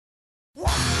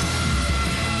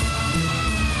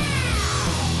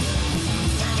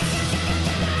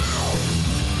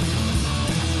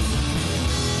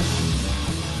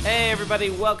everybody.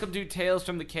 Welcome to Tales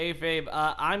from the Kayfabe.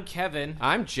 I'm Kevin.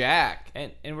 I'm Jack.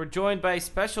 And we're joined by a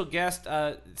special guest.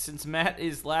 Since Matt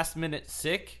is last minute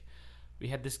sick, we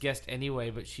had this guest anyway,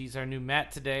 but she's our new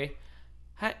Matt today.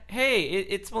 Hi, hey,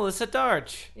 it's Melissa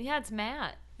Darch. Yeah, it's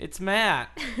Matt. It's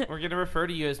Matt. We're going to refer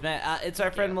to you as Matt. It's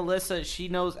our friend Melissa. She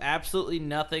knows absolutely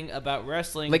nothing about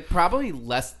wrestling. Like, probably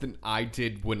less than I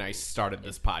did when I started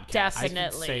this podcast. Definitely. I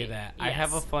can say that. Yes. I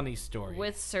have a funny story.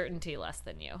 With certainty less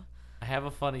than you. I have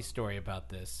a funny story about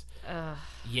this. Ugh.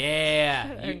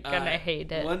 Yeah. I'm gonna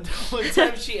hate it. One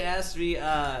time she asked me,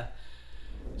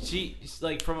 she's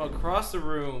like from across the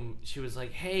room, she was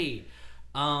like, hey,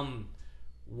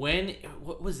 when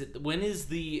is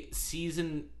the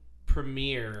season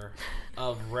premiere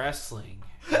of wrestling?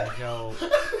 And I go,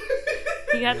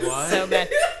 He got so mad.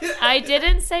 I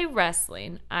didn't say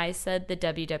wrestling. I said the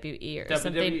WWE or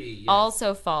something. yes.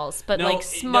 Also false, but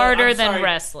smarter than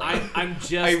wrestling.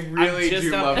 I really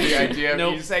do love the idea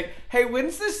of you saying, hey,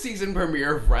 when's the season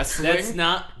premiere of wrestling?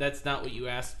 That's not what you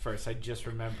asked first. I just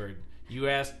remembered. You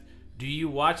asked, do you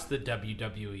watch the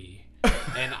WWE?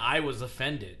 And I was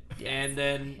offended. Yes.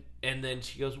 And then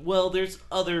she goes, well, there's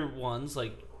other ones,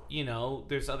 like, you know,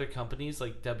 there's other companies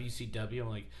like WCW. I'm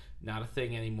like, not a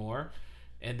thing anymore.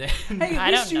 And then hey, I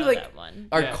don't know that one.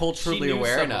 Are culturally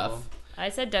aware enough. I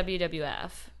said WWF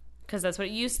because that's what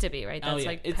it used to be, right? That's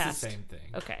it's past. the same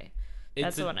thing. Okay,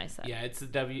 that's the one I said. Yeah, it's the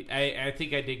W. I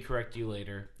think I did correct you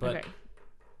later, but okay.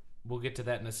 We'll get to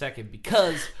that in a second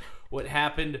because what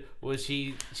happened was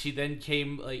she then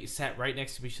came, like, sat right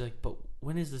next to me. She's like, but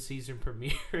when is the season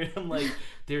premiere? And I'm like,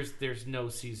 there's no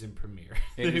season premiere.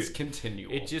 It is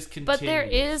continual. It just continues. But there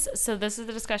is, so this is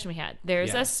the discussion we had.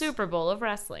 There's a Super Bowl of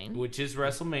wrestling. Which is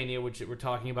WrestleMania, which we're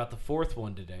talking about the fourth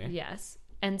one today. Yes.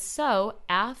 And so,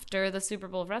 after the Super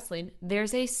Bowl of wrestling,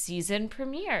 there's a season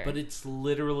premiere. But it's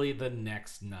literally the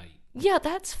next night. Yeah,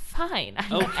 that's fine. I'm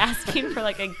not asking for,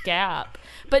 like, a gap.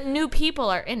 But new people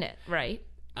are in it, right?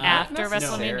 After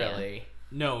WrestleMania.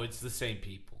 No, it's the same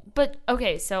people. But,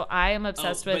 okay, so I am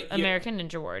obsessed with yeah. American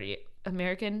Ninja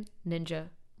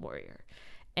Warrior.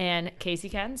 And Casey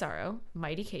Catanzaro,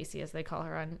 Mighty Casey as they call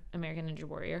her on American Ninja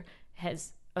Warrior,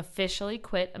 has officially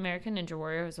quit American Ninja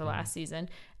Warrior. It was her last season.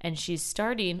 And she's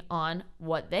starting on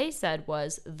what they said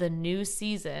was the new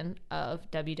season of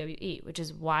WWE, which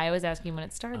is why I was asking when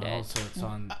it started. Oh, so it's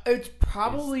on... It's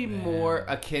probably more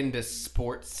akin to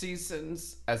sports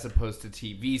seasons as opposed to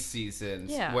TV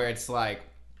seasons. Yeah. Where it's like,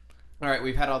 all right,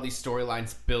 we've had all these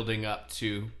storylines building up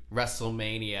to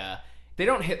WrestleMania. They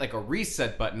don't hit like a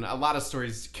reset button. A lot of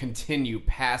stories continue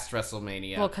past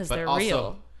WrestleMania. Well, because they're also,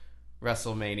 real.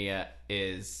 WrestleMania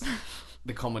is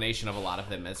the culmination of a lot of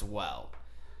them as well.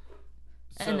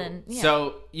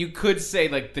 So you could say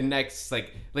like the next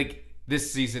like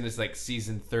this season is like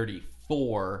season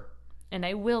 34. And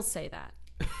I will say that.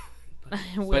 I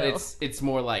will. But it's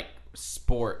more like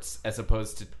sports as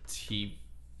opposed to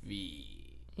TV.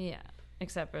 Yeah,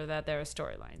 except for that there are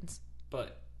storylines.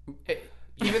 But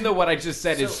even though what I just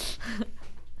said is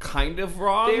kind of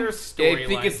wrong, I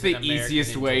think it's the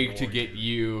easiest way to get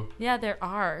you. Yeah, there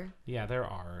are. Yeah, there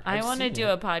are. I want to do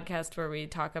a podcast where we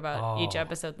talk about each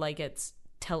episode like it's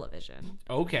television.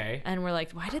 Okay. And we're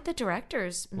like, why did the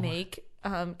directors make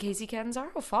Casey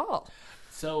Catanzaro fall?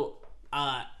 So,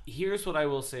 here's what I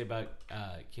will say about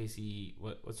Casey.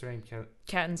 What's her name?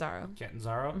 Catanzaro.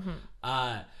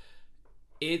 Mm-hmm.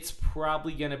 It's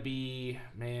probably gonna be,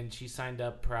 man. She signed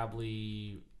up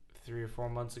probably 3 or 4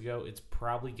 months ago. It's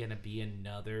probably gonna be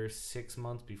another 6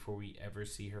 months before we ever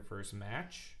see her first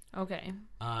match. Okay.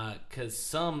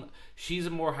 Because she's a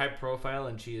more high profile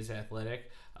and she is athletic.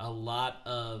 A lot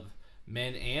of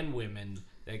men and women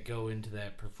that go into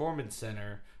that performance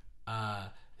center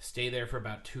stay there for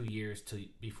about 2 years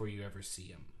before you ever see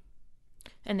them.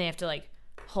 And they have to like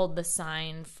hold the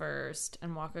sign first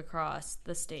and walk across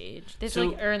the stage. They have to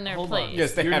like earn their place.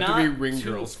 Yes, they have to be ring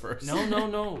girls first.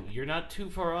 No. You're not too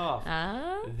far off.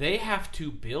 They have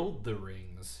to build the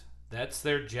rings. That's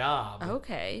their job.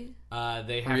 Okay.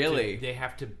 They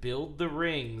have to build the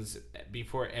rings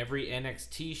before every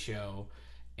NXT show,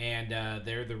 and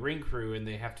they're the ring crew, and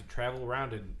they have to travel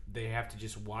around, and they have to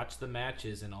just watch the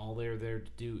matches, and all they're there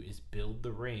to do is build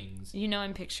the rings. You know,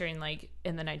 I'm picturing like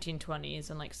in the 1920s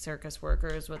and like circus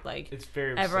workers with like it's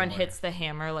very everyone similar. Hits the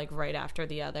hammer like right after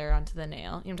the other onto the nail. You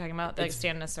know what I'm talking about? They like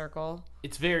stand in a circle.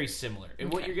 It's very similar, and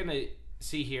what you're gonna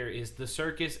see here is the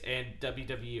circus and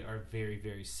WWE are very,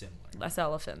 very similar. Less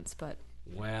elephants, but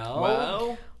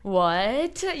well,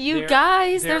 what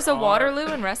there's a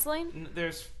Waterloo in wrestling.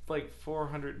 There's like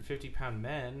 450-pound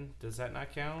men. Does that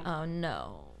not count? Oh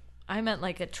no. I meant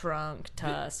like a trunk,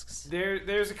 tusks.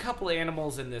 There's a couple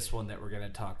animals in this one that we're going to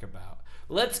talk about.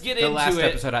 Let's get into it. The last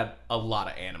episode had a lot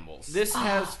of animals. This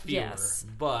has fewer, yes.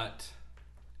 but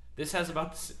this has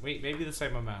about maybe the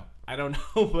same amount. I don't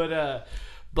know,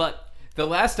 but the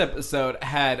last episode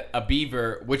had a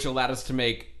beaver, which allowed us to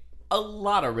make a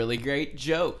lot of really great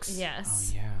jokes.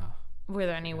 Yes. oh yeah, Were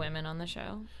there any women on the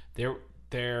show?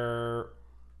 They're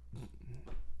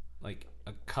like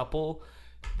a couple.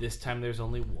 This time there's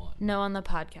only one. No, on the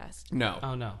podcast. No.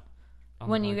 Oh no. On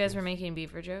When the you guys podcast. were making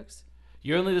beaver jokes?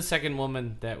 You're only the second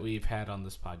woman that we've had on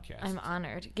this podcast. I'm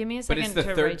honored. Give me a But second it's the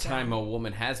to third write time down. a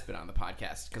woman has been on the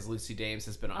podcast because Lucy Dames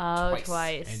has been on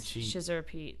twice. And She's a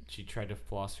repeat. She tried to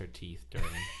floss her teeth during.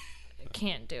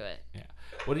 Can't do it. Yeah.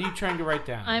 What are you trying to write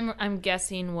down? I'm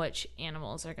guessing which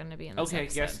animals are going to be in this okay.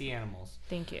 episode. Guess the animals.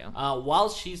 Thank you. While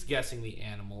she's guessing the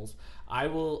animals, I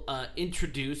will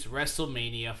introduce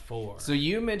WrestleMania 4. So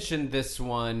you mentioned this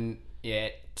one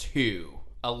at 2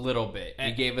 a little bit.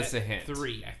 You gave us a hint.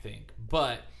 3, I think.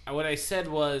 But what I said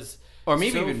was, Or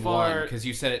maybe so even far, 1, because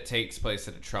you said it takes place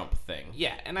at a Trump thing.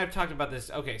 Yeah, and I've talked about this.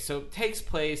 Okay, so it takes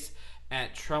place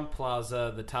at Trump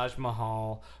Plaza, the Taj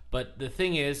Mahal. But the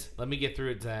thing is, let me get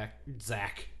through it,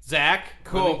 Zach.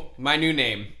 Cool. My new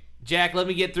name. Jack, let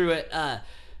me get through it.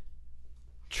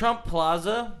 Trump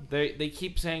Plaza, they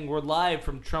keep saying we're live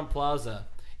from Trump Plaza.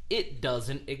 It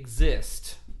doesn't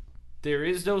exist. There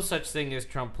is no such thing as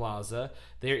Trump Plaza.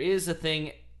 There is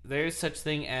such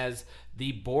thing as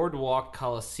the Boardwalk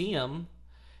Coliseum,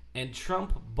 and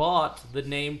Trump bought the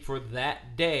name for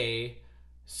that day,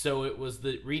 so it was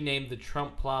renamed the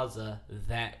Trump Plaza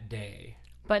that day.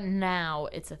 But now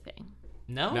it's a thing.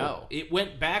 No. It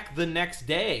went back the next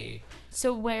day.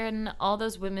 So when all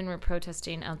those women were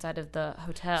protesting outside of the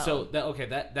hotel, So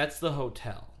that's the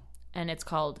hotel. and it's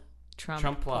called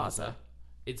Trump Plaza.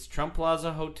 It's Trump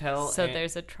Plaza Hotel. So and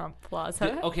there's a Trump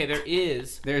Plaza. okay, there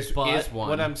is. There is one.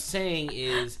 What I'm saying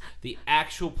is the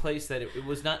actual place that it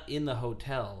was not in the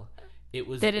hotel. It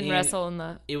was. They didn't wrestle in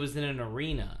the. It was in an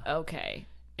arena, Okay.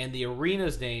 and the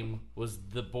arena's name was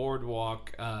the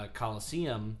Boardwalk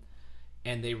Coliseum,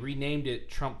 and they renamed it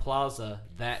Trump Plaza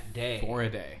that day. For a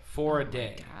day. For a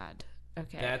day. God.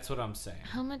 Okay. That's what I'm saying.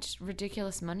 How much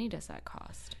ridiculous money does that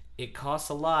cost? It costs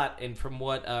a lot, and from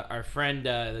what our friend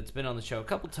that's been on the show a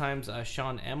couple times,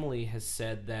 Sean Emily, has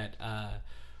said that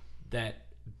that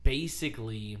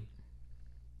basically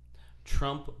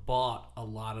Trump bought a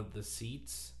lot of the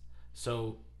seats,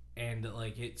 and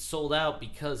it sold out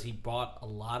because he bought a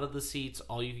lot of the seats.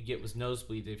 All you could get was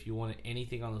nosebleed. If you wanted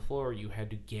anything on the floor, you had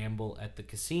to gamble at the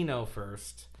casino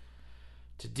first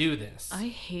to do this. I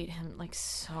hate him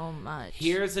so much.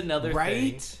 Here's another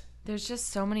thing. There's just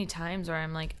so many times where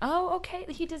I'm like, oh, okay,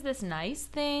 he does this nice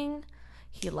thing.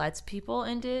 He lets people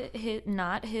into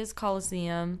not his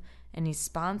Coliseum, and he's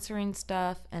sponsoring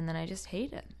stuff, and then I just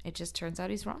hate him. It just turns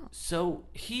out he's wrong. So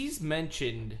he's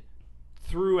mentioned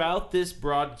throughout this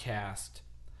broadcast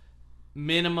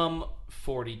minimum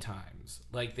 40 times.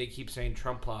 Like, they keep saying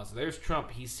Trump Plaza. There's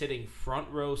Trump. He's sitting front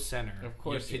row center. Of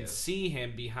course you he can is. see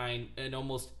him in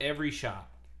almost every shot.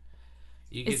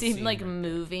 You can Is he see him right there.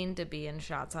 moving to be in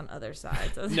shots on other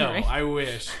sides? No, Right? I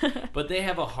wish. But they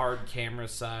have a hard camera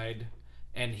side,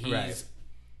 and he's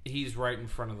right in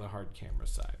front of the hard camera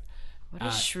side. What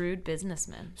a shrewd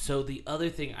businessman. So the other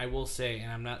thing I will say,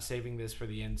 and I'm not saving this for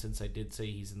the end since I did say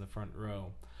he's in the front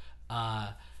row,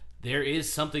 there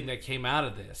is something that came out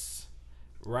of this.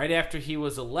 Right after he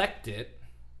was elected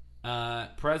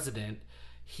president,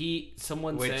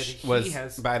 someone said Which he was,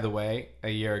 has by the way, a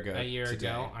year ago. a year today.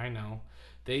 ago. I know.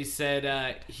 They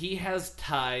said he has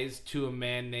ties to a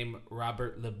man named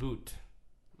Robert Labout.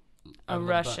 A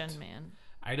Russian man.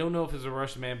 I don't know if it's a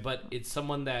Russian man, but it's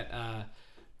someone that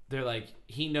they're like,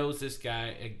 he knows this guy,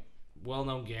 a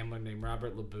well-known gambler named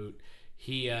Robert Labout.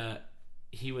 He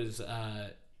was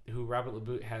who Robert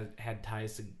Labout had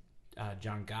ties to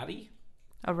John Gotti.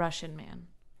 A Russian man.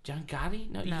 John Gotti?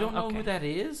 No, you No, don't know okay. who that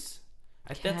is?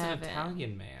 That's an Kevin.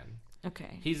 Italian man.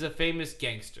 Okay. He's a famous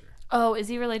gangster. Oh, is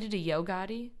he related to Yo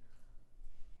Gotti?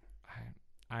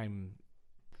 I'm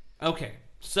okay.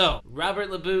 So Robert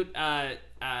Labout,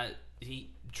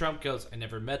 Trump goes, I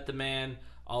never met the man,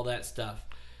 all that stuff.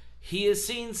 He is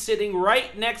seen sitting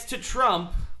right next to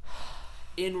Trump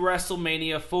in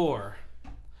WrestleMania 4.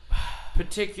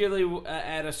 Particularly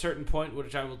at a certain point,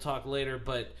 which I will talk later,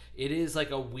 but it is like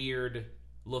a weird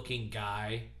looking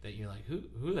guy that you're like,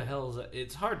 who the hell is that?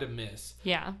 It's hard to miss.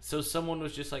 Yeah. So someone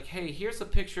was just like, hey, here's a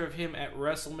picture of him at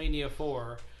WrestleMania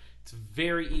 4. It's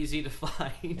very easy to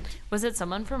find. Was it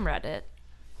someone from Reddit?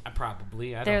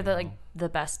 Probably. I They're don't the know. the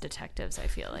best detectives. I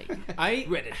feel like. Reddit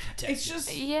detectives. It's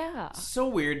just Yeah. so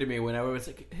weird to me whenever it's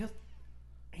like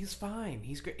he's fine.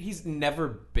 He's great. He's never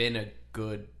been a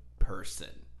good person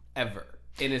ever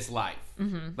in his life.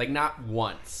 Like not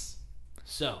once.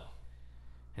 So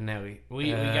And now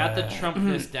we got the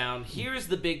Trumpness down. Here's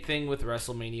the big thing with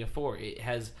WrestleMania 4. It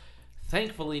has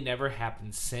thankfully never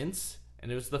happened since,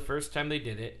 and it was the first time they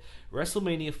did it.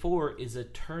 WrestleMania 4 is a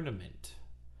tournament.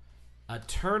 A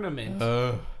tournament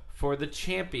for the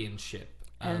championship.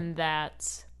 And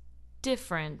that's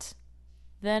different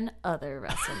than other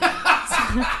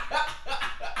WrestleManias.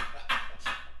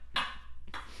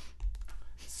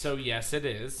 So yes, it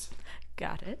is.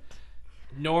 Got it.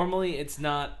 Normally, it's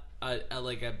not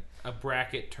a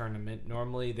bracket tournament.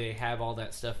 Normally, they have all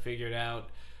that stuff figured out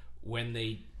when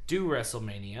they do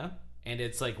WrestleMania, and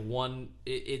it's like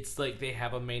it's like they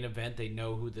have a main event. They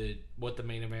know what the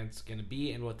main event's going to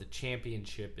be and what the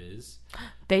championship is.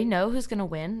 They know who's gonna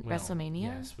win Well, WrestleMania.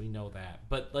 Yes, we know that,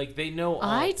 but like they know. All,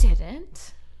 I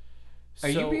didn't. Are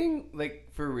you being like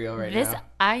for real right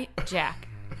now? Jack.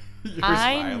 You're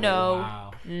I smiling. know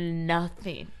Wow.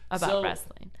 nothing about So-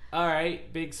 wrestling. All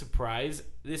right, big surprise.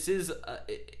 This is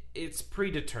it's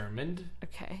predetermined.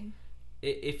 Okay.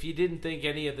 If you didn't think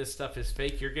any of this stuff is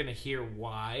fake, you're going to hear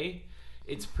why.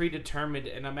 It's predetermined,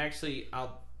 and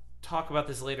I'll talk about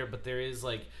this later, but there's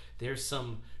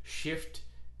some shift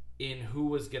in who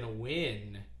was going to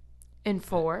win In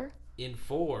 4? in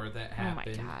 4 that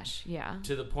happened. Oh my gosh, yeah.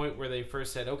 To the point where they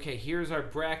first said, okay, here's our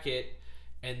bracket,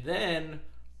 and then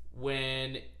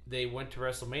when they went to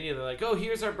WrestleMania, they're like, oh,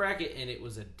 here's our bracket, and it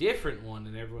was a different one,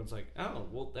 and everyone's like, oh,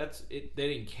 well, that's it.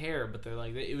 They didn't care, but they're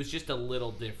like, it was just a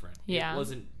little different. Yeah. It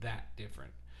wasn't that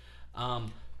different.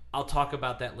 I'll talk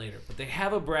about that later, but they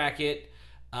have a bracket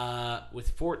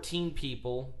with 14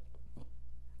 people,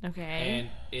 Okay. and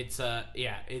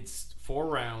it's 4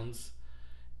 rounds,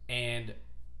 and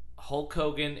Hulk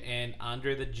Hogan and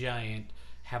Andre the Giant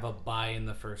have a bye in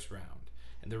the first round,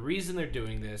 and the reason they're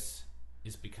doing this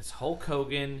is because Hulk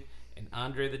Hogan and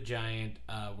Andre the Giant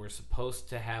were supposed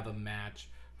to have a match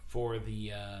for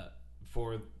the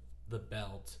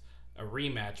belt, a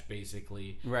rematch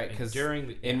basically. Right, And because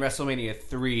during in WrestleMania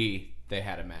 3, they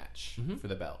had a match for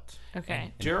the belt.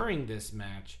 Okay. during this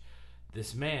match,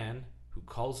 this man who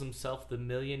calls himself the $1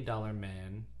 Million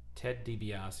Man, Ted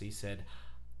DiBiase, said,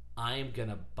 "I am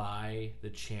gonna buy the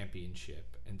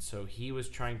championship," and so he was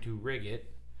trying to rig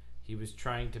it. He was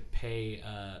trying to pay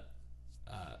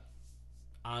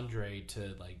Andre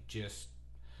to like just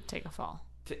Take a fall.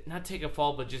 not take a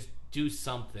fall, but just do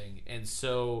something. And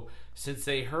so since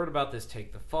they heard about this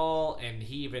take the fall, and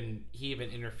he even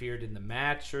interfered in the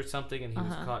match or something, and he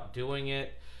was caught doing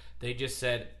it, they just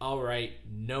said, all right,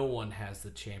 no one has the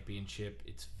championship.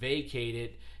 It's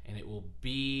vacated, and it will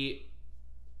be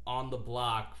on the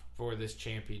block for this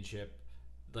championship.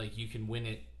 Like, you can win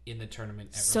it in the tournament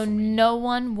at So WrestleMania. no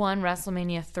one won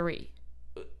WrestleMania 3,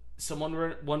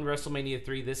 Someone won WrestleMania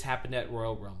 3. This happened at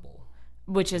Royal Rumble.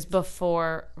 which is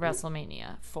before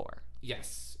WrestleMania 4.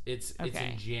 Yes, it's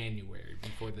Okay. in January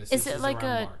before this. Is This it like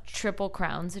around a March. Triple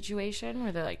Crown situation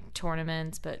where they're like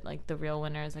tournaments, but like the real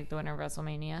winner is like the winner of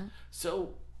WrestleMania?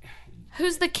 So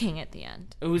Who's the king at the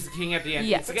end? who's the king at the end?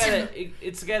 Yes.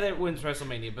 It's the guy that wins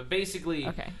WrestleMania. But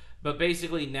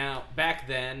basically, now, back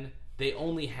then, they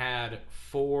only had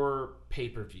 4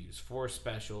 pay-per-views, 4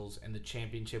 specials, and the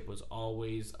championship was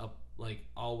always up, like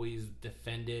always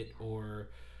defended or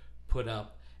put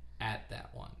up at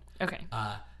that one. Okay.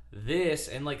 This,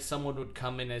 and like someone would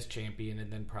come in as champion and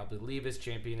then probably leave as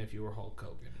champion if you were Hulk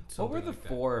Hogan. What were something the like that.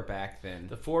 4 back then?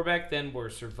 The 4 back then were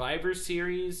Survivor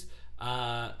Series,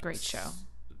 Great show.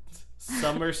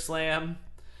 SummerSlam,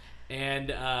 and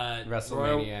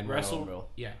WrestleMania and Royal Rumble.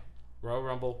 Yeah, Royal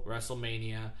Rumble,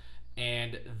 WrestleMania,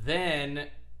 and then,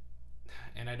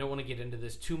 and I don't want to get into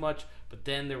this too much, but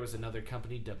then there was another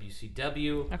company,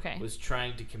 WCW, Okay. was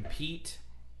trying to compete,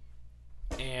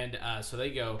 and so they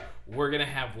go, we're gonna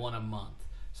have one a month.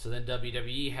 So then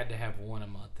WWE had to have one a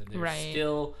month, and there's Right.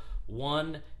 still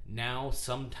one now,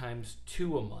 sometimes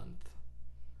 2 a month.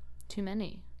 Too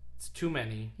many. It's too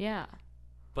many, Yeah.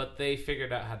 but they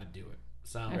figured out how to do it.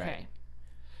 So Okay.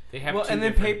 they have Well, 2 and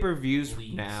then different pay-per-views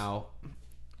leagues. now.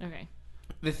 Okay.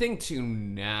 The thing too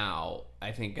now,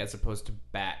 I think, as opposed to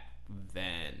back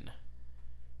then.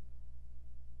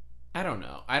 I don't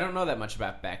know. I don't know that much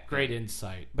about back then. Great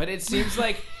insight. But it seems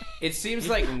like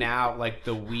now, like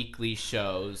the weekly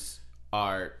shows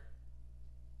are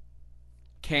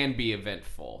can be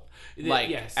eventful.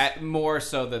 Yes. More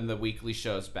so than the weekly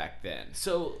shows back then.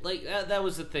 So, like, that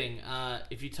was the thing.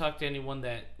 If you talk to anyone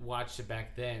that watched it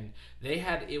back then,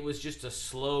 it was just a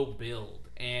slow build.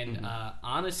 And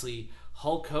honestly,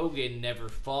 Hulk Hogan never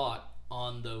fought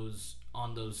on those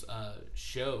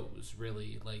shows,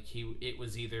 really. Like, it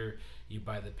was either you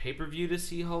buy the pay-per-view to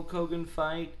see Hulk Hogan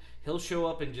fight, he'll show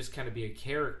up and just kind of be a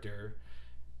character,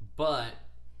 but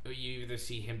you either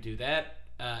see him do that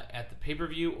at the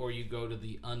pay-per-view, or you go to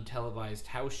the untelevised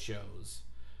house shows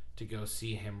to go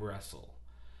see him wrestle.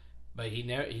 But he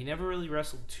never really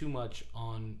wrestled too much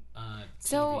on TV.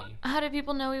 So how did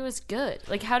people know he was good?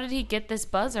 Like, how did he get this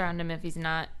buzz around him if he's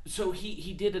not? So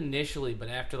he did initially, but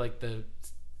after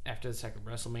the second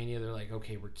WrestleMania, they're like,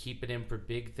 okay, we're keeping him for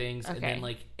big things. Okay. And then,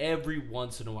 like, every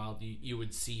once in a while, you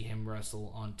would see him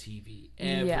wrestle on TV.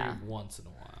 Once in a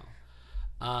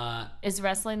while. Is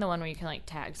wrestling the one where you can, like,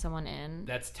 tag someone in?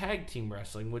 That's tag team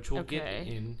wrestling, which we'll get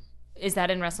in. Is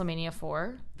that in WrestleMania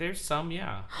 4? There's some,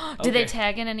 yeah. Did they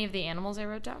tag in any of the animals I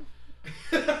wrote down?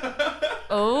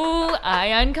 Oh, I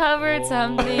uncovered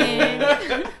something.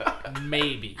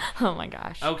 Maybe. Oh my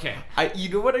gosh. Okay. You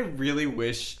know what I really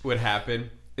wish would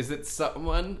happen is that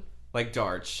someone like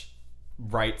Darch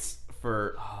writes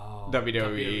for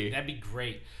WWE. That'd be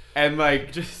great. And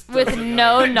like just with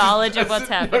no knowledge of what's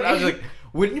happening. I was like,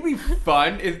 wouldn't it be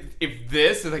fun if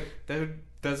this is like that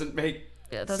doesn't make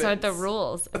Yeah, those sense. aren't the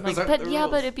rules. I'm like, but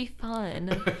it'd be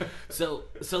fun. So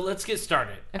let's get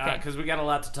started. Okay. Because we got a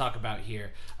lot to talk about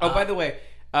here. By the way,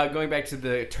 going back to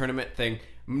the tournament thing,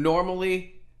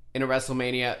 normally in a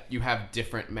WrestleMania you have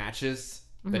different matches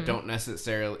that don't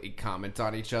necessarily comment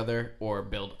on each other or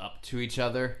build up to each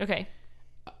other. Okay.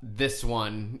 This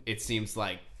one, it seems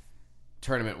like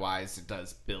tournament-wise, it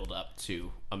does build up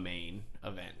to a main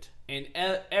event. And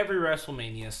every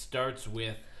WrestleMania starts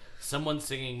with someone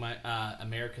singing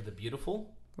America the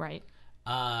Beautiful. Right.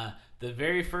 The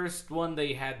very first one,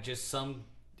 they had just some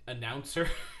announcer,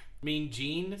 Mean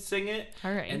Gene, sing it.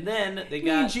 All right. And then they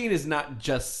Mean got... Gene is not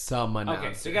just some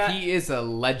announcer. He is a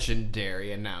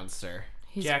legendary announcer.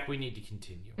 Jack, we need to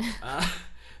continue.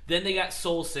 Then they got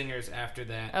soul singers after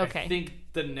that. Okay. I think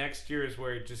the next year is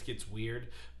where it just gets weird.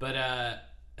 But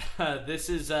this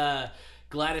is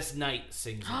Gladys Knight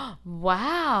sings it.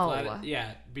 Wow.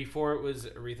 Before it was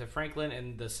Aretha Franklin,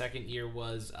 and the second year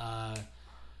was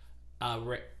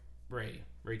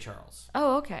Ray Charles.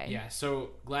 Oh, okay. Yeah,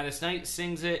 so Gladys Knight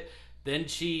sings it. Then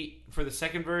she, for the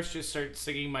second verse, just starts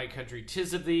singing My Country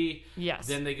 'Tis of Thee. Yes.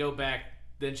 Then they go back.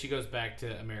 Then she goes back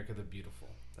to America the Beautiful.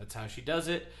 That's how she does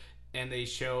it. And they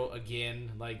show,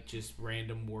 again, like, just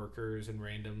random workers and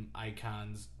random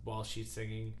icons while she's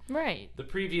singing. Right. The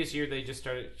previous year, they just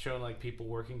started showing, like, people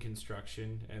working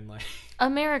construction and, like...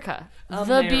 America.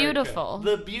 The Beautiful.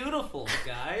 The Beautiful,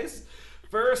 guys.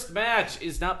 First match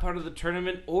is not part of the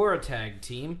tournament or a tag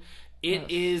team.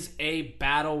 It is a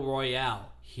battle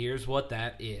royale. Here's what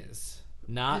that is.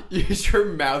 Not... Your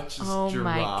mouth just dropped.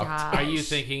 My gosh. Are you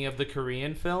thinking of the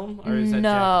Korean film? Or is that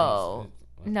No. Japanese?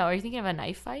 No, are you thinking of a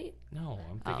knife fight? No,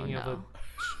 I'm thinking of no.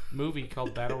 a movie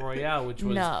called Battle Royale, which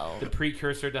was the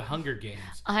precursor to Hunger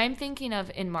Games. I'm thinking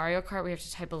of in Mario Kart, we have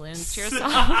to tie balloons to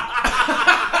yourself.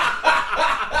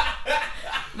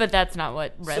 But that's not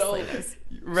what wrestling is.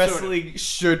 Wrestling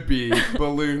should be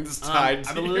balloons tied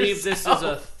to I believe yourself.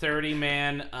 this is a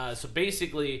 30-man. So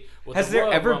basically... Has there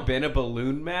ever been a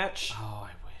balloon match? Oh,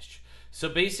 I wish. So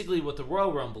basically what the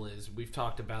Royal Rumble is, we've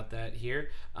talked about that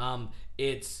here.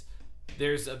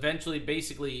 There's eventually,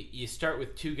 basically, you start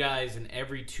with 2 guys, and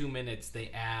every 2 minutes they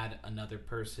add another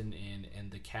person in, and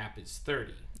the cap is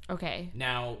 30. Okay.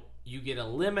 Now, you get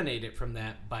eliminated from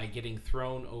that by getting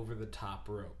thrown over the top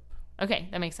rope. Okay,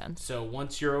 that makes sense. So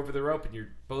once you're over the rope and your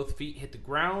both feet hit the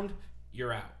ground,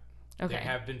 you're out. Okay. There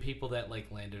have been people that,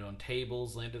 like, landed on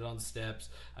tables, landed on steps.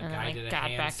 A And, guy like, did a got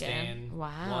back handstand in.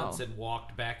 Wow. once and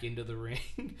walked back into the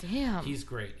ring. Damn. He's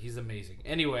great. He's amazing.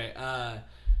 Anyway,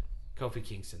 Kofi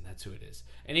Kingston, that's who it is.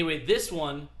 Anyway, this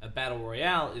one, a Battle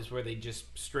Royale, is where they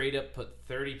just straight up put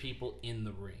 30 people in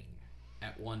the ring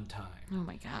at one time. Oh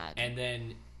my god. And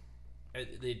then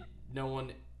they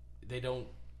don't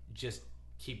just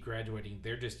keep graduating.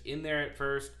 They're just in there at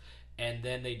first, and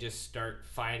then they just start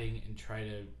fighting and try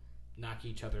to knock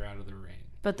each other out of the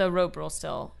ring. But the rope roll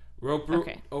still...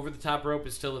 Over the top rope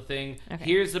is still a thing. Okay.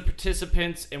 Here's the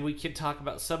participants, and we can talk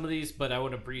about some of these, but I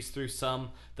want to breeze through some.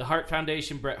 The Hart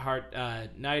Foundation, Bret Hart,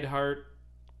 Neidhart,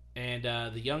 and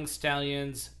the Young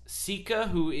Stallions. Sika,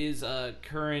 who is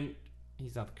current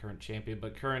he's not the current champion,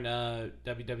 but current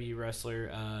WWE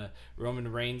wrestler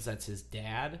Roman Reigns. That's his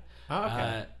dad. Oh,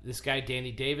 okay. This guy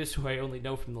Danny Davis, who I only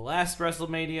know from the last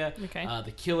WrestleMania. Okay.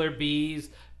 The Killer Bees,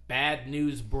 Bad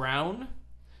News Brown.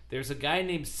 There's a guy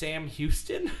named Sam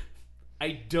Houston.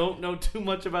 I don't know too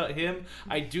much about him.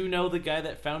 I do know the guy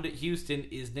that founded Houston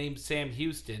is named Sam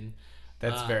Houston.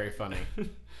 That's very funny.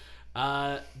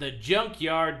 The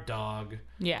Junkyard Dog.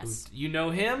 Yes. You know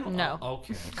him? No. Oh,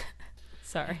 okay.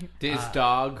 Sorry. Is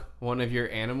dog one of your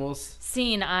animals?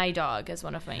 Seeing Eye Dog is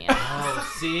one of my animals.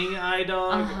 Oh, Seeing Eye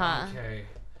Dog? Uh-huh. Okay.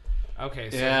 Okay,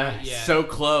 so Yeah, yeah. so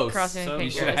close. Crossing So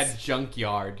You should have fingers. had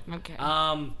Junkyard. Okay.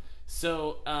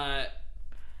 So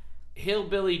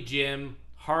Hillbilly Jim,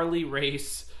 Harley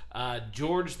Race,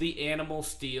 George the Animal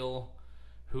Steel,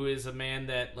 who is a man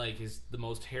that is the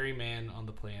most hairy man on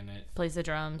the planet. Plays the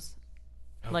drums.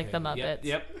 Okay, Like the Muppets.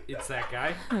 Yep, it's that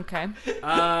guy. Okay.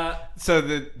 So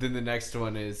then the next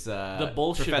one is the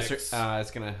Bolsheviks. Professor. I was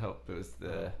gonna hope it was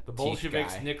the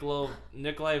Bolsheviks, guy.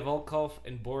 Nikolai Volkov,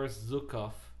 and Boris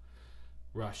Zhukov.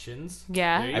 Russians.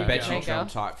 Yeah. There you I bet go. you don't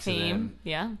talk to Theme. them.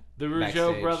 Yeah. The Rougeau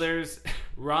Backstage. brothers,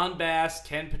 Ron Bass,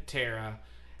 Ken Patera.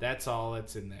 That's all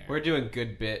that's in there. We're doing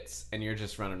good bits, and you're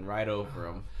just running right over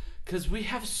them. Because we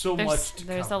have so There's much to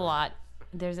there's cover. a lot.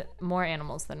 There's more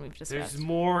animals than we've discussed. There's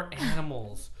more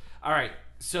animals. All right,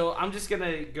 so I'm just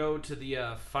gonna go to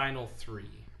the final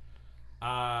three.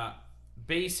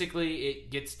 Basically,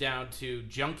 it gets down to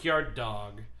Junkyard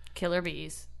Dog. Killer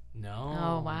Bees. No.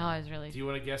 Oh wow, I was really. Do you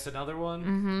want to guess another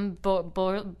one?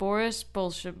 Mm-hmm. Boris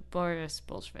Bolshevik.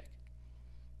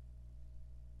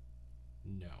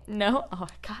 No. No. Oh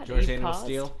God. George you Animal paused.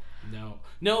 Steel.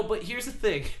 No. But here's the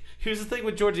thing. Here's the thing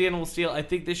with George the Animal Steel. I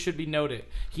think this should be noted.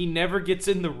 He never gets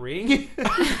in the ring.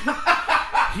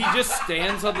 He just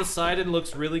stands on the side and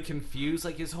looks really confused.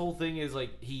 His whole thing is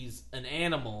he's an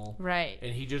animal, Right.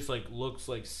 and he just looks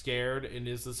scared and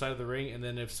is the side of the ring. And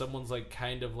then if someone's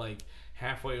kind of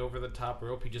halfway over the top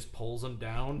rope, he just pulls them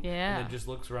down. Yeah. And then just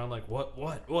looks around what?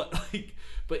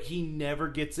 But he never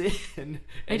gets in. And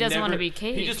He doesn't never- want to be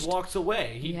He just caged. walks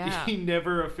away. Yeah. He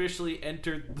never officially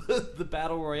entered the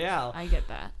battle royale. I get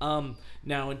that.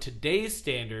 Now in today's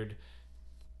standard,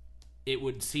 it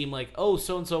would seem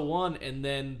so and so won, and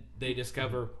then they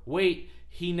discover, wait,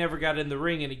 he never got in the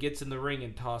ring, and he gets in the ring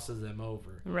and tosses them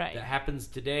over. Right. That happens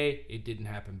today. It didn't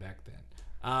happen back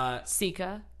then.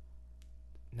 Sika.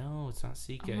 No, it's not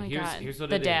Sika. Oh my here's God. here's what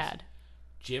the it is. dad.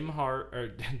 Jim Hart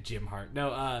or Jim Hart.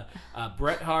 No,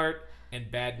 Bret Hart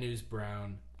and Bad News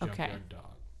Brown. Junkyard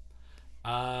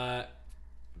Dog.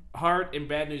 Hart and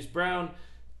Bad News Brown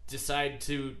decide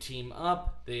to team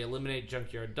up. They eliminate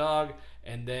Junkyard Dog,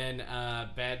 and then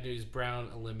Bad News Brown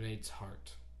eliminates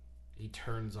Hart. He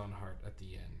turns on Hart at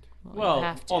the end. you Well,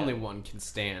 have to. only one can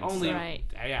stand. Only, so. Right.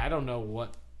 I don't know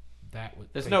what that would.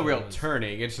 There's think no it real was.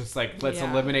 turning. It's just let's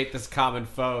Yeah. eliminate this common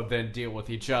foe, then deal with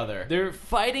each other. They're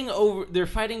fighting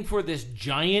for this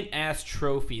giant ass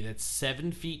trophy that's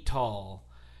 7 feet tall,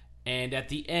 and at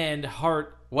the end,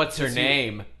 Hart. What's her does he-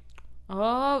 name?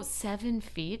 Oh, 7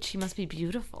 feet. She must be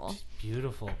beautiful.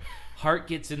 Beautiful. Hart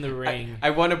gets in the ring. I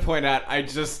want to point out, I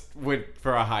just went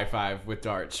for a high five with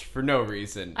Darch for no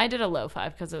reason. I did a low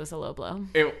five because it was a low blow.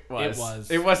 It was. It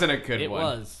was. It wasn't a good It one.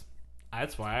 was.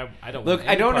 That's why I don't. Look, want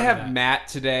I any don't part of have that. Matt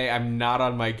today. I'm not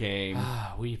on my game.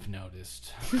 We've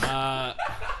noticed.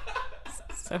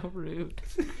 So rude.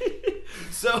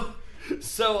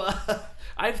 So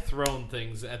I've thrown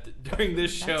things during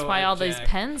this show. That's why at all these Jack.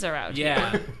 pens are out here.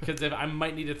 Yeah, because I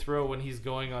might need to throw when he's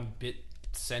going on Bit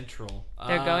Central.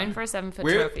 They're going for a 7-foot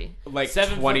We're trophy. like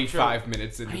 7 foot 25 trophy.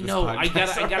 minutes into I this know.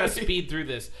 podcast. I gotta already. speed through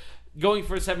this. Going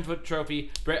for a 7-foot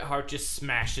trophy, Bret Hart just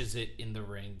smashes it in the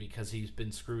ring because he's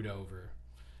been screwed over.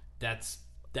 That's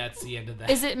the end of that.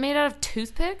 Is it made out of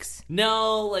toothpicks?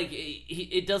 No,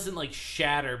 it doesn't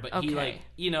shatter, but he Okay.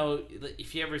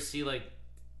 if you ever see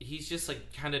he's just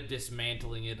kind of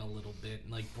dismantling it a little bit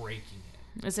and breaking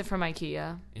it. Is it from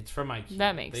IKEA? It's from IKEA.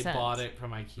 That makes they sense. bought it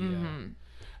from IKEA. Mm-hmm.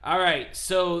 All right,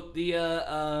 so the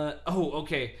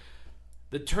okay,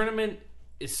 the tournament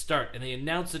is and they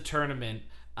announce the tournament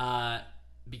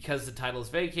because the title is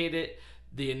vacated.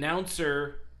 The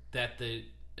announcer that the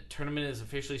tournament is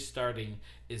officially starting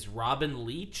is Robin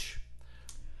Leach.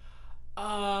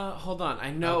 Hold on. I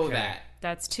know Okay. that.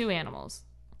 That's 2 animals.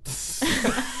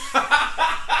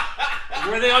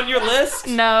 Were they on your list?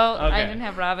 No, I Okay. didn't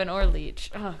have Robin or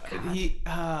Leech. Oh,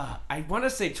 God. I want to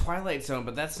say Twilight Zone,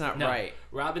 but that's not No. right.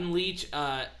 Robin Leach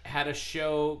had a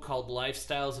show called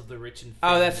Lifestyles of the Rich and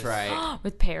Oh, Famous. that's right.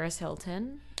 With Paris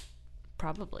Hilton.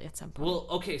 Probably at some point. Well,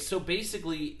 okay, so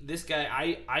basically, this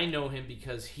guy, I know him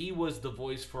because he was the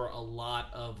voice for a lot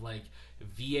of, like,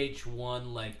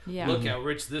 VH1, like, look how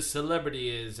rich this celebrity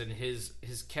is, and his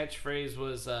catchphrase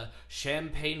was,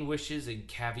 champagne wishes and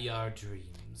caviar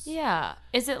dreams. Yeah.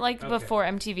 Is it like before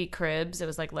MTV Cribs? It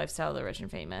was like Lifestyle of the Rich and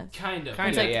Famous. Kind of,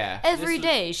 It's like, yeah. Every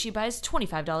day she buys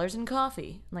 $25 in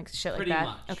coffee. Like shit like that. Pretty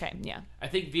much. Okay, yeah. I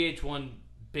think VH1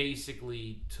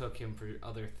 basically took him for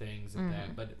other things and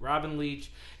that, but Robin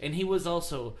Leach, and he was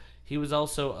also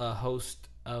a host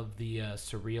of the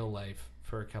Surreal Life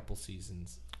for a couple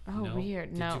seasons. Oh, No? weird.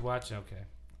 Did No. you watch? Okay,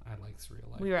 I like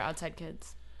Surreal Life. We were outside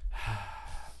kids.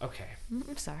 Okay.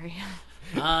 I'm sorry.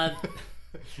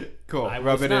 Cool. I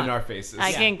Rub was it not. in our faces.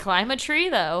 I can climb a tree,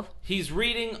 though. He's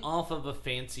reading off of a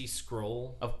fancy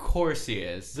scroll. Of course he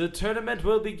is. The tournament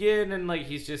will begin, and like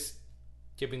he's just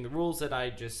giving the rules that I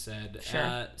just said.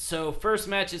 Sure. So first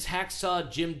match is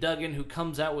Hacksaw Jim Duggan, who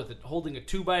comes out with holding a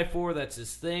 2x4. That's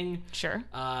his thing. Sure.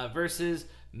 Versus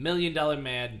 $1 Million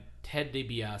Man Ted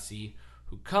DiBiase,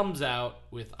 who comes out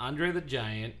with Andre the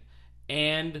Giant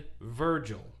and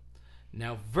Virgil.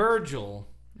 Now Virgil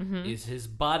is his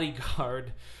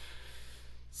bodyguard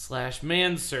 /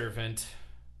 manservant,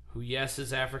 who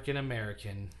is African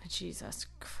American. Jesus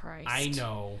Christ. I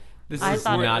know. This I is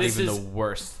thought not this even is- the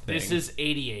worst thing. This is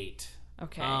 88.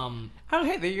 Okay. Oh,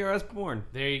 hey, the year I was born.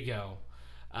 There you go.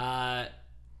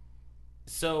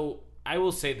 So I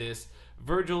will say this: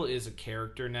 Virgil is a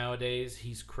character nowadays.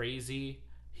 He's crazy.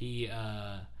 He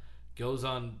goes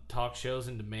on talk shows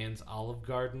and demands Olive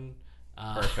Garden.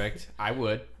 Perfect. I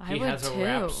would. I He would has too. a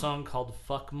rap song called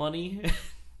 "Fuck Money."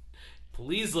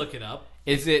 Please look it up.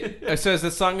 Is it so? Is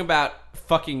the song about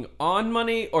fucking on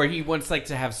money, or he wants like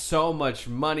to have so much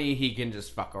money he can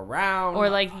just fuck around, Or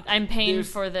like, I'm paying There's-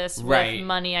 for this Right. with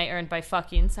money I earned by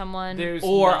fucking someone. There's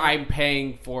or no- I'm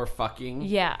paying for fucking?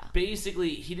 Yeah. basically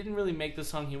he didn't really make the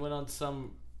song. He went on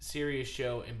some serious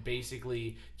show and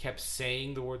basically kept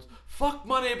saying the words "fuck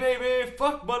money, baby,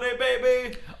 fuck money,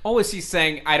 baby." Oh, is he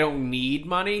saying I don't need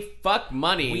money? Fuck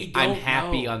money. We I'm don't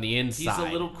happy know. on the inside. He's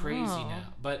a little crazy Oh. now,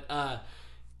 but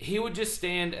he would just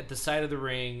stand at the side of the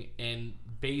ring and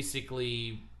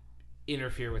basically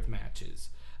interfere with matches.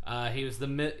 He was the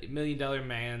 $1 Million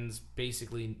Man's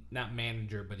basically not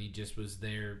manager, but he just was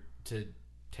there to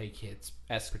take hits.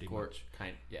 Pretty escort much.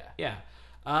 kind. Yeah. Yeah.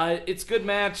 It's a good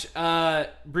match.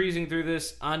 Breezing through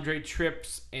this, Andre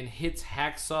trips and hits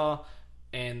Hacksaw,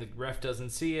 and the ref doesn't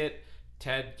see it.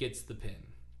 Ted gets the pin.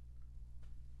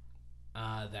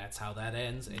 That's how that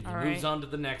ends, and he All moves right. on to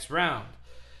the next round.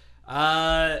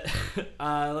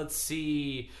 Let's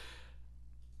see.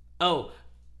 Oh,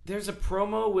 there's a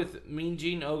promo with Mean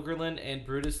Gene Okerlund and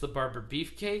Brutus the Barber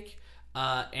Beefcake,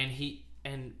 and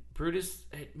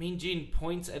Mean Gene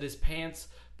points at his pants,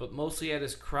 but mostly at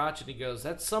his crotch, and he goes,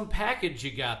 "That's some package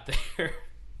you got there,"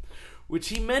 which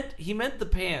he meant the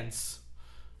pants,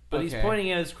 but he's Okay.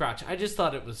 pointing at his crotch. I just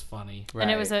thought it was funny. Right.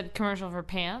 And it was a commercial for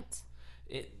pants?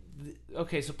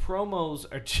 Okay, so promos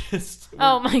are just.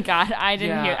 Oh my God. I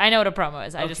didn't Yeah. hear. I know what a promo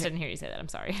is. I just Okay. didn't hear you say that. I'm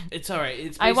sorry. It's all right.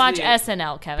 It's I watch basically a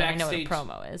SNL, Kevin. I know what a backstage-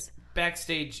 promo is.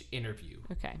 backstage interview.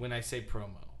 Okay. When I say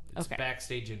promo, it's Okay.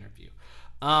 backstage interview.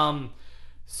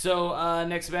 So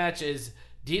next match is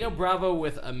Dino Bravo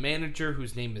with a manager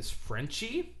whose name is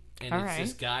Frenchie, and All it's right.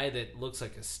 this guy that looks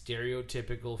like a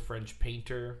stereotypical French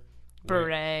painter.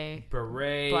 Beret.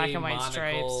 Beret, Black and white monocle,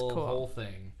 stripes. Cool. whole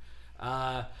thing.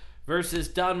 Versus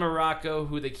Don Morocco,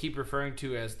 who they keep referring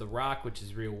to as The Rock, which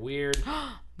is real weird.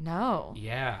 No.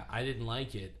 Yeah, I didn't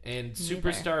like it. And Neither.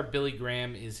 superstar Billy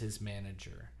Graham is his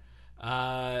manager.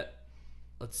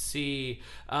 Let's see.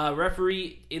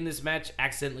 Referee in this match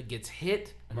accidentally gets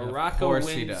hit. Morocco course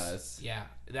wins. he does. Yeah,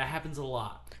 that happens a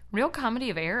lot. Real comedy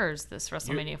of errors, this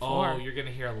WrestleMania 4. You're going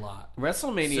to hear a lot.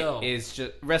 WrestleMania So- is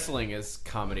just wrestling is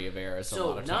comedy of errors. a So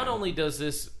lot of not time. only does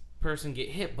this person get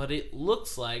hit, but it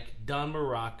looks like Don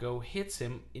Morocco hits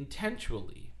him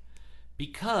intentionally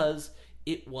because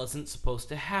it wasn't supposed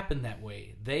to happen that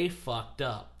way. They fucked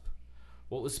up.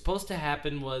 What was supposed to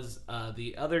happen was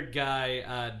the other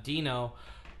guy, Dino,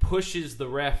 pushes the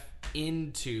ref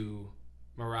into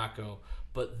Morocco,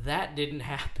 but that didn't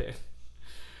happen.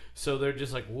 So they're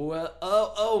just like, well,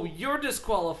 oh, you're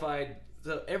disqualified.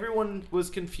 So everyone was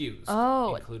confused,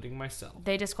 including myself.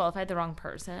 They disqualified the wrong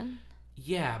person.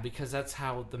 Yeah, because that's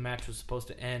how the match was supposed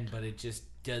to end, but it just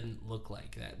didn't look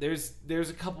like that. There's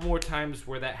a couple more times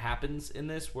where that happens in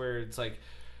this, where it's like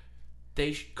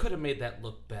they could have made that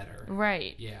look better.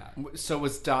 Right. Yeah. So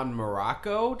was Don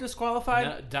Morocco disqualified?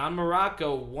 No, Don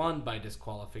Morocco won by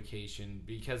disqualification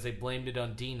because they blamed it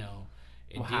on Dino.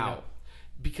 And Wow.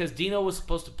 Because Dino was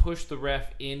supposed to push the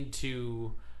ref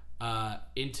into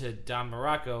into Don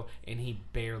Morocco, and he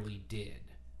barely did.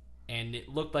 And it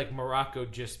looked like Morocco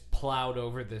just plowed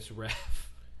over this ref.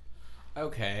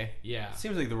 Okay. Yeah.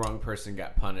 Seems like the wrong person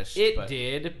got punished. It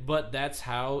did, but that's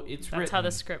how it's written. That's how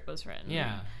the script was written.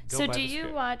 Yeah. So do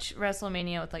you watch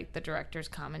WrestleMania with like the director's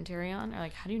commentary on? Or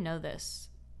like, how do you know this?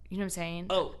 You know what I'm saying?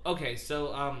 Oh, okay.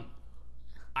 So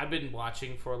I've been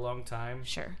watching for a long time.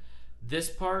 Sure. This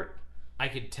part, I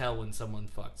could tell when someone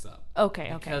fucks up. Okay.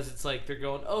 Because it's like they're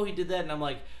going, oh, he did that. And I'm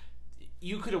like,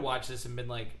 you could have watched this and been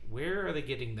like, where are they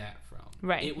getting that from?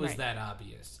 Right. It was that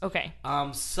obvious. Okay.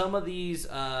 Some of these,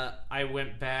 I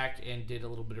went back and did a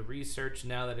little bit of research.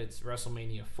 Now that it's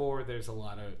WrestleMania 4, there's a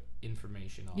lot of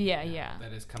information on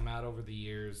that has come out over the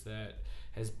years that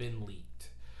has been leaked.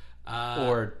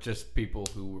 Or just people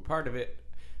who were part of it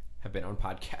have been on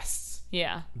podcasts.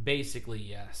 Yeah. Basically,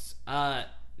 yes.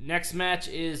 Next match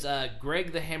is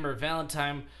Greg the Hammer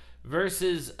Valentine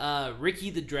versus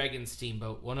Ricky the Dragon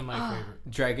Steamboat. One of my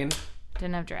favorite. Dragon?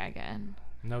 Didn't have dragon.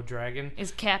 No dragon? Is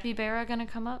Capybara gonna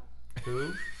come up?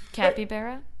 Who?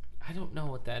 Capybara? I don't know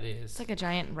what that is. It's like a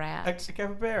giant rat. A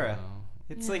capybara. Oh.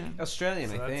 It's like Australian,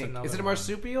 So I that's think. another Is it a one.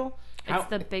 marsupial? It's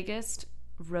the biggest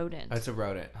rodent. Oh, it's a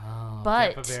rodent. Oh,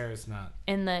 But- capybara is not.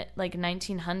 In the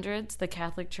 1900s, the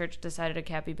Catholic Church decided a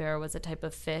capybara was a type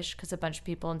of fish because a bunch of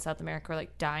people in South America were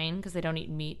like dying because they don't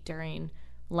eat meat during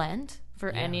Lent for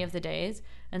any of the days.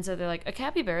 And so they're like, a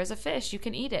capybara is a fish, you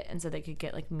can eat it. And so they could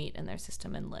get like meat in their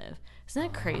system and live. Isn't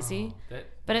that crazy?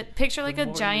 But picture like a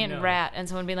more you giant know. rat and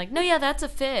someone being like, no, yeah, that's a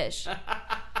fish.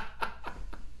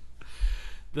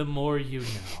 The more you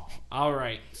know. All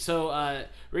right. So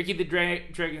Ricky the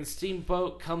Dragon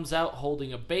Steamboat comes out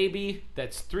holding a baby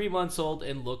that's 3 months old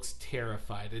and looks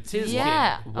terrified. It's his kid.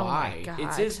 Why? Oh my God.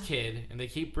 It's his kid, and they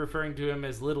keep referring to him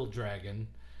as Little Dragon.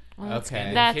 Well,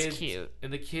 Okay. That's Kids- cute.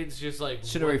 And the kid's just like,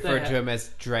 Should have what the referred to heck? him as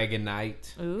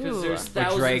Dragonite. Because Ooh. there's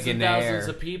thousands and Dragonair. thousands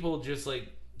of people just like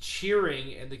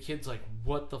cheering, and the kid's like,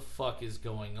 "What the fuck is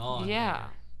going on?" Yeah.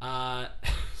 here?"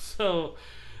 So,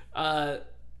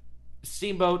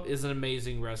 Steamboat is an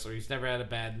amazing wrestler. He's never had a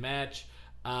bad match.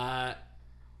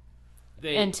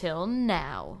 Until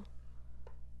now.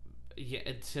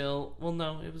 Well,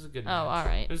 no, it was a good match. Oh, all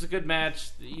right. It was a good match.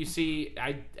 You see,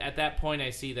 at that point I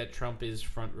see that Trump is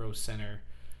front row center,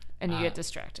 And you get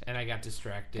distracted. and I got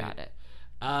distracted. Got it.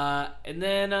 And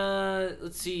then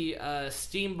let's see.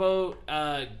 Steamboat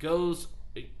goes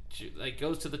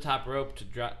to the top rope to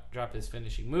drop his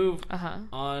finishing move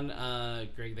on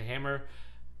Greg the Hammer.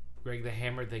 Greg the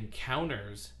Hammer then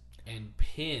counters and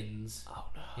pins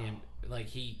him. Like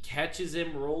he catches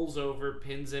him, rolls over,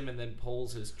 pins him, and then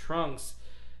pulls his trunks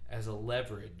as a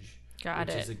leverage, Got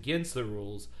which it. is against the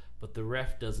rules. But the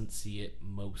ref doesn't see it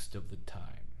most of the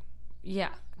time. Yeah,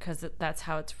 because that's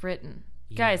how it's written.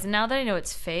 Guys, now that I know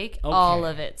it's fake, Okay. all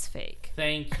of it's fake.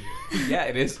 Thank you. Yeah,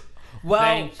 it is. Well,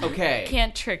 Thank you. okay.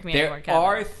 Can't trick me There anymore, Kevin.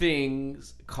 are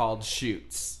things called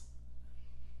shoots.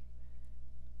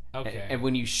 Okay. And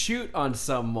when you shoot on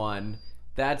someone,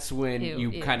 that's when Ew, you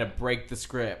ew. kind of break the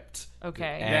script.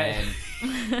 Okay.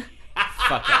 And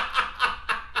fuck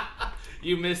up.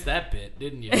 You missed that bit,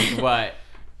 didn't you? What?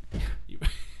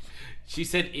 She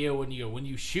said ew when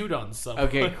you shoot on someone.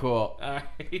 Okay, cool. All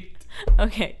right.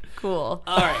 Okay, cool.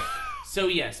 All right. So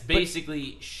yes,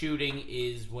 basically shooting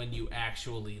is when you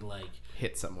actually like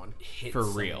Hit someone. hit For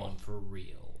someone real. For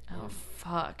real. Oh,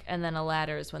 fuck. And then a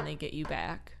ladder is when they get you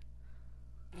back.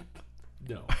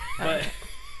 No. But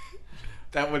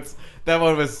That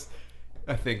one was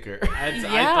a thinker. I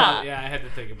Yeah. thought, I had to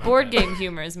think about Board that. game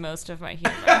humor is most of my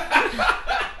humor.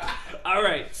 All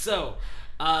right. So,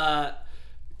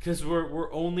 because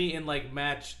we're only in like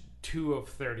match 2 of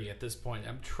 30 at this point.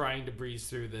 I'm trying to breeze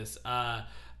through this.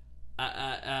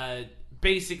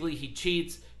 Basically, he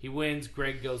cheats. He wins.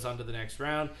 Greg goes on to the next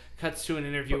round. Cuts to an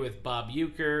interview with Bob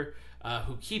Uecker,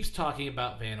 who keeps talking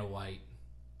about Vanna White.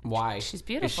 Why? She's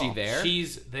beautiful. Is she there?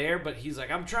 She's there, but he's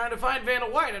like, I'm trying to find Vanna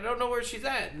White. I don't know where she's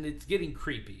at. And it's getting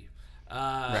creepy.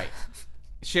 Right.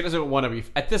 She doesn't want to be...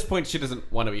 At this point, she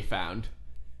doesn't want to be found.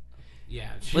 Yeah.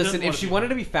 Listen, if she wanted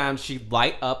to be found, she'd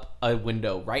light up a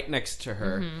window right next to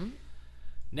her. Mm-hmm.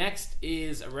 Next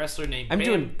is a wrestler named I'm Bam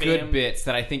doing good Bam. bits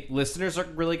that I think listeners are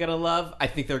really going to love. I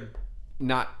think they're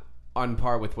not on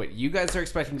par with what you guys are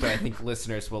expecting, but I think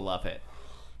listeners will love it.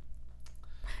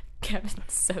 Kevin's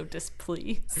so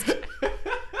displeased.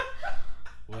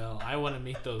 Well, I want to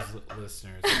meet those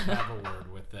listeners and have a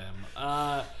word with them.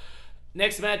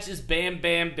 Next match is Bam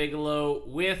Bam Bigelow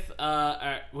with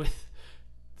I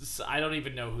don't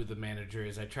even know who the manager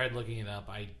is. I tried looking it up.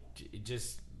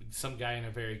 Just some guy in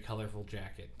a very colorful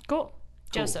jacket. Cool.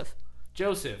 Joseph.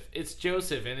 Joseph. It's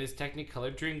Joseph and his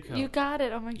Technicolor Dreamcoat. You got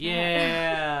it. Oh my god.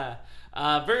 Yeah.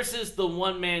 Versus the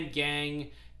one-man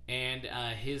gang and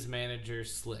his manager,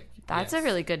 Slick. That's Yes. a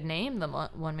really good name, the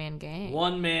one-man gang.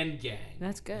 One-man gang.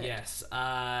 That's good. Yes.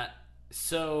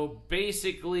 So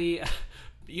basically,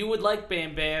 you would like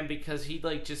Bam Bam because he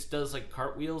like just does like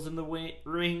cartwheels in the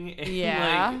ring. And,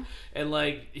 Yeah.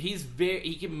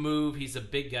 he can move. He's a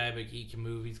big guy, but he can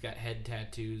move. He's got head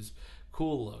tattoos.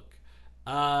 Cool look.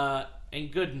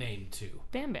 And good name too.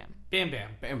 Bam Bam. Bam Bam.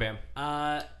 Bam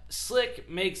Bam. Slick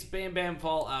makes Bam Bam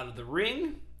fall out of the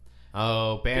ring.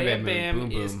 Oh, Bam Bam, Bam boom,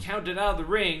 boom. is counted out of the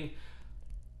ring,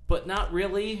 but not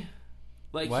really.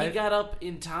 Like, What? he got up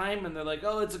in time, and they're like,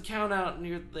 oh, it's a count out,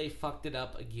 and they fucked it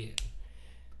up again.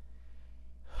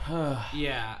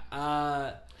 Yeah.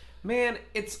 Man,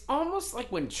 it's almost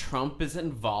like when Trump is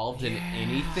involved in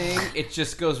anything, it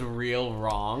just goes real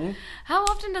wrong. How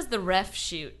often does the ref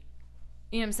shoot?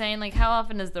 You know what I'm saying? Like, how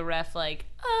often does the ref like,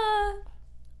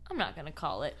 I'm not gonna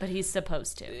call it, but he's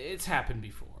supposed to. It's happened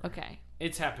before. Okay.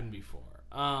 It's happened before.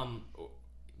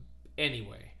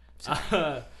 Anyway.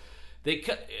 We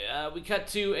cut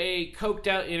to a coked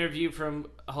out interview from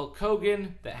Hulk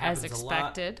Hogan that happens As a lot.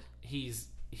 expected. He's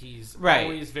Right.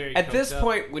 always very At coked this up.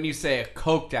 point, when you say a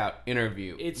coked out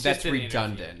interview, It's that's just an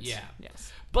redundant. interview. Yeah.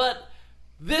 Yes. But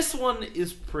this one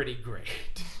is pretty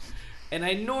great. And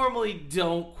I normally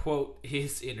don't quote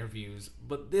his interviews,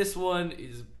 but this one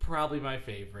is probably my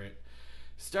favorite.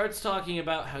 Starts talking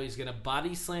about how he's going to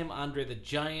body slam Andre the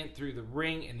Giant through the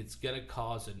ring and it's going to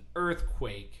cause an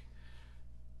earthquake.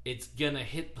 It's going to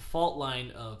hit the fault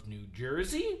line of New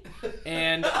Jersey.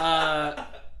 And,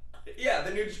 Yeah,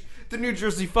 the New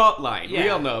Jersey fault line. We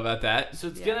Yeah. all know about that. so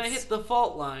it's Yes. gonna hit the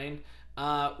fault line,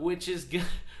 which is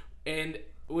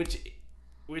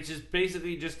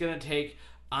basically just gonna take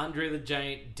Andre the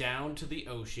Giant down to the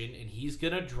ocean, and he's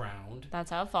gonna drown That's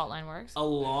how a fault line works.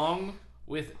 along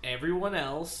with everyone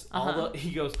else. Uh-huh.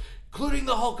 He goes, including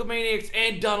the Hulkamaniacs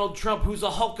and Donald Trump, who's a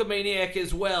Hulkamaniac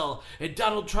as well. And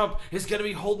Donald Trump is gonna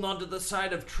be holding on to the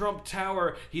side of Trump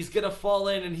Tower. He's gonna fall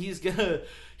in, and he's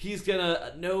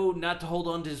gonna know not to hold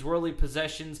on to his worldly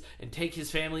possessions and take his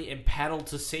family and paddle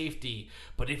to safety.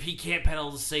 But if he can't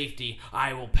paddle to safety,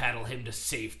 I will paddle him to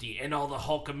safety, and all the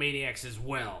Hulkamaniacs as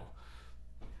well.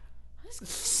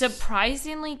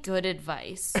 Surprisingly good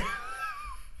advice.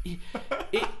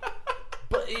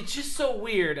 But it's just so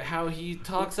weird how he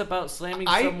talks about slamming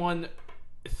someone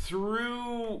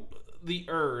through the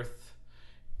earth,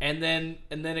 and then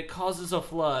it causes a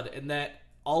flood, and that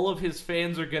all of his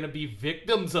fans are going to be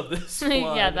victims of this flood.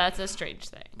 Yeah, that's a strange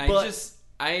thing.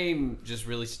 I'm just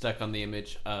really stuck on the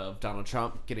image of Donald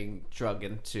Trump getting drugged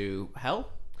into hell.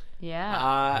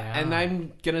 Yeah. And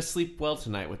I'm gonna sleep well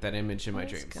tonight with that image in my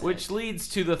That's dreams. good. Which leads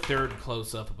to the third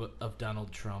close-up of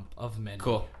Donald Trump of many.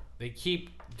 Cool. They keep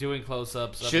doing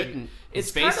close-ups. Shouldn't. It's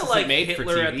His face kind of isn't like made for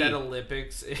Hitler at TV. that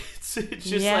Olympics. It's just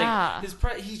Yeah.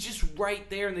 like he's just right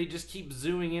there, and they just keep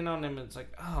zooming in on him. And it's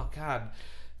like, oh god,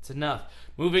 it's enough.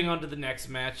 Moving on to the next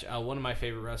match, one of my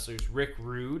favorite wrestlers, Rick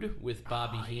Rude with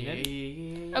Bobby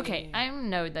Heenan. Okay, I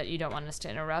know that you don't want us to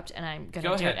interrupt, and I'm going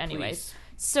Go to do ahead, it anyways. please.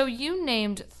 So you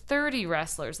named 30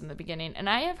 wrestlers in the beginning, and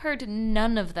I have heard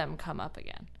none of them come up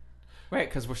again. Right,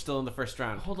 because we're still in the first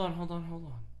round. Hold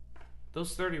on.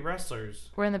 Those 30 wrestlers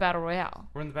We're in the Battle Royale.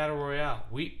 were in the Battle Royale.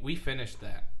 We finished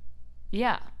that.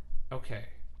 Yeah. Okay.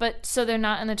 But so they're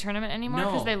not in the tournament anymore No.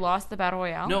 because they lost the Battle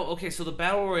Royale? No, okay, so the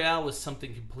Battle Royale was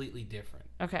something completely different.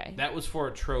 Okay. That was for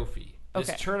a trophy. This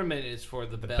Okay. tournament is for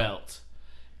the belt.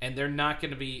 And they're not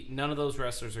going to be, none of those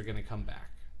wrestlers are going to come back.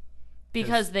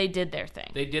 Because they did their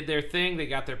thing. They did their thing, they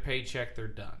got their paycheck, they're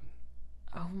done.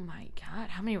 Oh my god.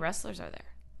 How many wrestlers are there?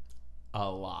 A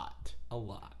lot. A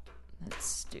lot. That's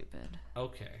stupid.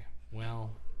 Okay,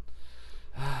 well.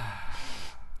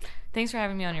 Thanks for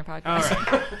having me on your podcast.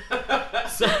 All right.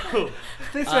 So,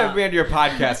 Thanks for having me on your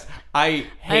podcast. I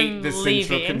hate I'm this leaving.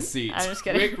 central conceit. I'm just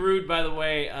kidding. Rick Rude, by the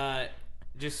way,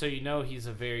 just so you know, he's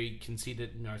a very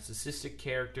conceited, narcissistic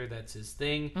character. That's his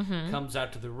thing. Comes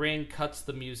out to the ring, cuts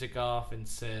the music off, and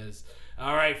says,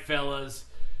 all right, fellas,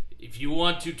 if you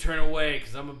want to, turn away,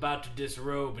 because I'm about to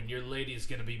disrobe, and your lady is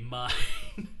going to be mine.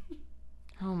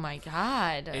 Oh my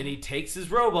god. And he takes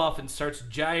his robe off and starts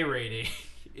gyrating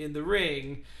in the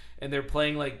ring. And they're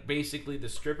playing, like, basically the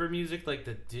stripper music, like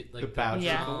the bow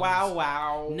Yeah. chicka. Wow,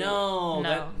 wow. No, No.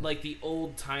 that like the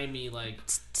old timey like.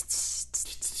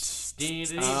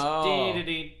 Oh.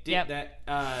 Yep.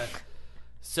 That.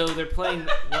 So they're playing.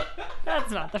 What? That's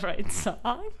not the right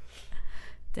song.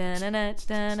 Da-na-na,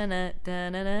 da-na-na,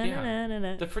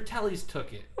 da-na-na-na-na-na. The Fratellis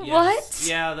took it. Yes. What?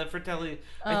 Yeah, the Fratelli.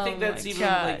 I Oh think that's my even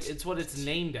gosh. like it's what it's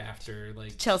named after.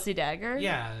 Like Chelsea Dagger?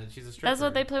 Yeah, she's a stripper. That's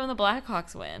what they play when the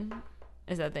Blackhawks win.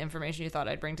 Is that the information you thought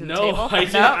I'd bring to the No, table?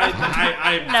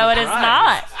 I'm No, it is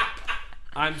not.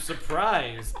 I'm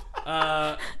surprised.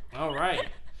 All right.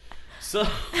 So,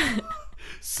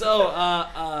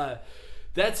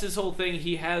 that's his whole thing.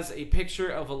 He has a picture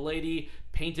of a lady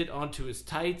painted onto his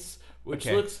tights, which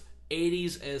looks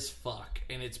 80s as fuck,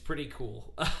 and it's pretty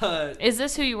cool. Is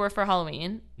this who you were for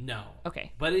Halloween? No.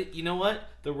 Okay. But you know what?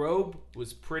 The robe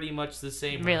was pretty much the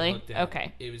same. When Really? I looked at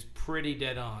Okay. It was pretty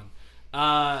dead on.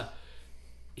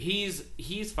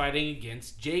 He's fighting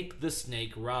against Jake the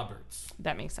Snake Roberts.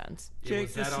 That makes sense.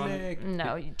 Jake the Snake.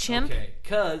 No, chimp. Okay,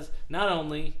 because not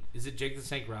only is it Jake the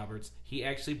Snake Roberts, he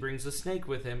actually brings a snake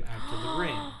with him out to the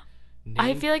ring.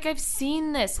 I feel like I've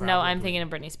seen this. No, I'm Probably. thinking of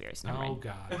Britney Spears. Never Oh mind.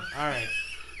 God! All right.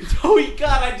 Oh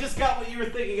God! I just got what you were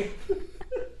thinking.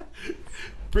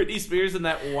 Britney Spears and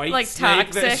that white Like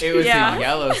snake. toxic. It was Yeah. a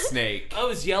yellow snake. Oh,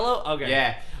 it's yellow. Okay.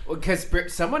 Yeah, because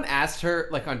someone asked her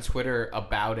like on Twitter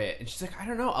about it, and she's like, "I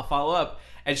don't know, I'll follow up."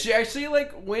 And she actually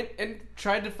like went and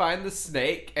tried to find the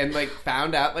snake, and like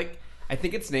found out like I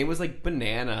think its name was like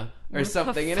Banana or What the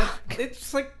something, and fuck? it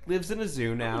just like lives in a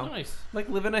zoo now, Oh, nice. like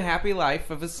living a happy life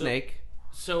of a snake.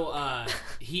 So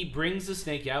he brings the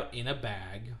snake out in a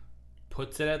bag,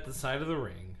 puts it at the side of the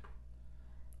ring,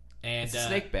 and It's a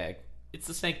snake bag. It's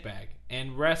a snake bag,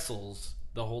 and wrestles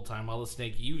the whole time while the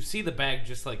snake. You see the bag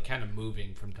just like kind of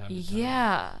moving from time to time.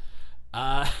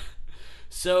 Yeah.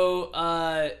 So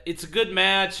it's a good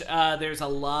match. There's a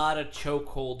lot of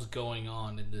chokeholds going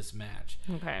on in this match.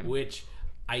 Okay. Which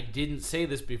I didn't say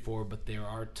this before, but there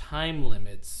are time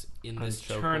limits in this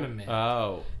tournament.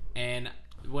 Oh, And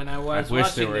when I I was wish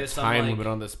watching there were a this, time I'm like, limit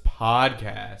on this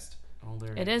podcast. oh,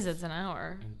 there It is. It's an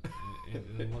hour.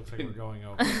 It looks like we're going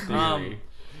over. Theory.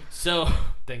 So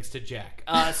thanks to Jack.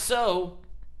 So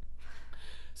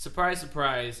surprise,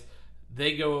 surprise,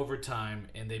 they go overtime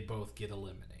and they both get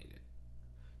eliminated.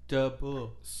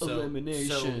 Double elimination.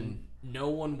 So no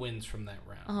one wins from that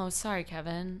round. Oh, sorry,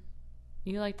 Kevin.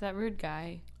 You liked that rude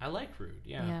guy. I like Rude.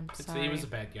 Yeah, Yeah, I'm He sorry. was a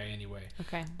bad guy anyway.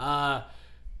 Okay.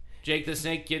 Jake the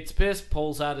Snake gets pissed,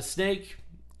 pulls out a snake.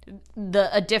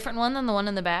 A different one than the one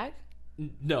in the bag?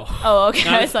 No. Oh, okay.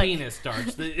 Not I his was like- penis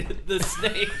starts. The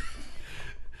snake.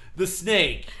 The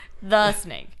snake. The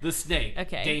snake. The snake.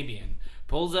 Okay. Damien.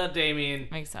 Pulls out Damien.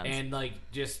 Makes sense. And like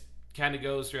just kind of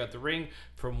goes throughout the ring.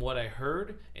 From what I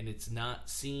heard, and it's not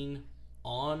seen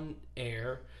on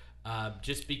air,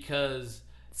 just because.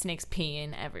 Snake's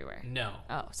peeing everywhere. No.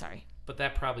 Oh, sorry. But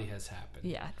that probably has happened.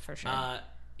 Yeah, for sure.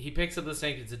 He picks up the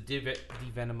snake. It's a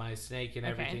devenomized snake and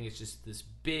Okay. everything. It's just this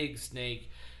big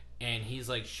snake. And he's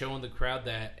like showing the crowd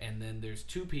that. And then there's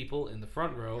two people in the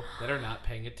front row that are not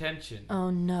paying attention.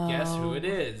 oh, no. Guess who it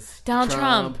is? Donald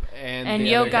Trump. and the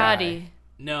Yo other guy. Gotti.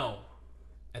 No.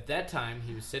 At that time,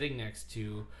 he was sitting next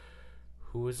to.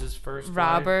 Who was his first wife?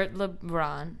 Robert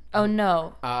LeBron. Oh,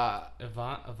 no.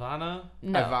 Ivana?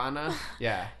 No. Ivana.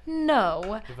 Yeah, No.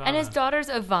 Ivana. And his daughter's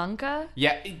Ivanka?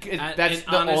 yeah. That's And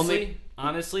the honestly, only.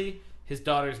 Honestly, his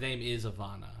daughter's name is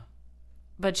Ivana.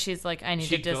 But she's like, I need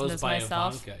She to goes distance by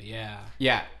myself. Ivanka. Yeah.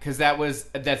 Yeah, because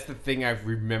that's the thing I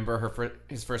remember.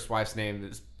 His first wife's name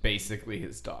is basically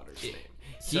his daughter's name.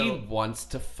 He So- wants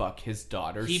to fuck his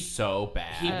daughter He- so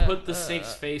bad. He put the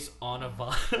snake's face on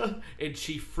Ivana, and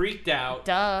she freaked out.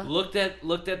 Duh. Looked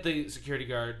at the security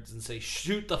guards and say,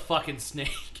 "Shoot the fucking snake!"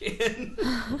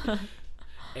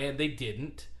 And they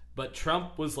didn't. But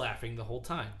Trump was laughing the whole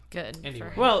time. Good. Anyway.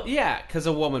 For him. Well, yeah, because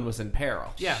a woman was in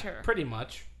peril. Yeah, Sure. pretty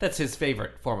much. That's his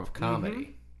favorite form of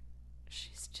comedy.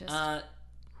 She's just.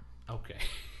 Okay.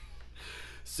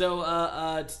 So,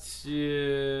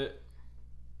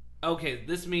 okay,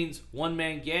 this means one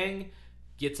man gang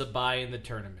gets a bye in the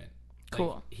tournament. Like,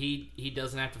 Cool. He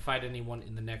doesn't have to fight anyone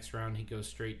in the next round. He goes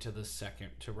straight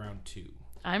to round 2.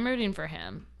 I'm rooting for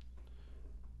him.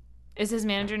 Is his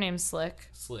manager named Slick?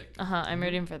 Slick. I'm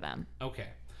rooting for them. Okay.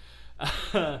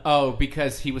 Oh,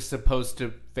 because he was supposed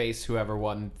to face whoever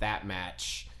won that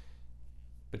match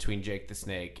between Jake the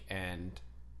Snake and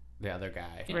the other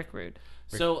guy. Rick Rude.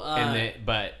 So,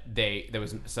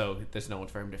 there's no one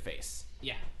for him to face.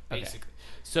 yeah, Okay. basically.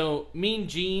 So, Mean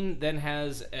Gene then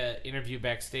has an interview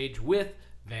backstage with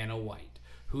Vanna White,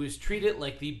 who is treated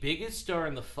like the biggest star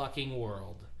in the fucking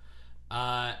world.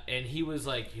 And he was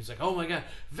like, oh my god,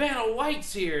 Vanna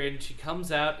White's here, and she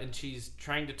comes out and she's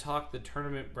trying to talk the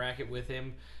tournament bracket with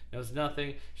him. Knows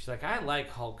nothing. She's like, I like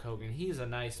Hulk Hogan. He's a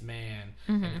nice man.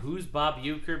 And who's Bob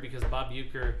Uecker? Because Bob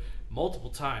Uecker multiple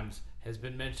times has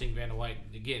been mentioning Vanna White.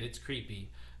 Again, it's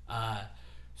creepy.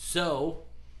 So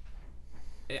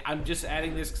I'm just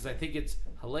adding this because I think it's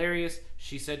hilarious.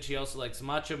 She said she also likes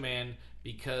Macho Man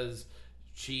because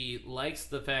she likes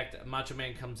the fact that Macho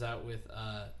Man comes out with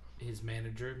his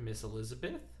manager, Miss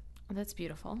Elizabeth. That's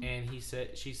beautiful. And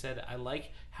she said, I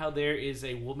like how there is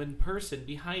a woman person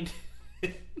behind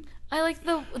it. I like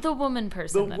the woman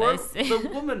person I see. The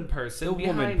woman person. The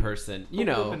woman person. You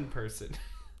know. woman person.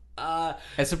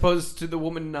 As opposed to the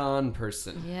woman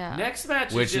non-person. Yeah. Next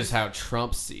match Which is how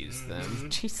Trump sees them.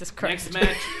 Jesus Christ.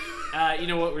 Next match. You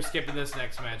know what? We're skipping this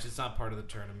next match. It's not part of the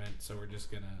tournament, so we're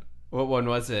just going to... What one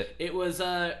was it? It was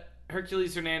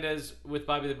Hercules Hernandez with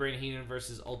Bobby the Brain Heenan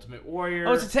versus Ultimate Warrior.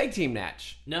 Oh, it's a tag team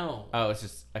match. No. Oh, it's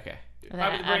just... Okay.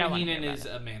 Bobby the I don't Brain wanna Heenan hear is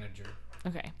about a manager.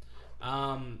 Okay.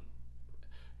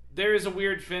 There is a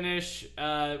weird finish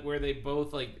where they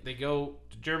both they go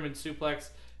to German suplex,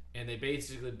 and they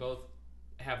basically both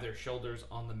have their shoulders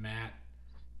on the mat,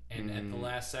 and at the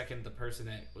last second, the person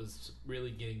that was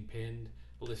really getting pinned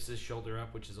lifts his shoulder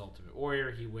up, which is Ultimate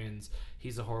Warrior. He wins.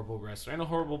 He's a horrible wrestler and a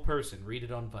horrible person. Read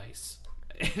it on Vice.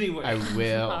 Anyway, I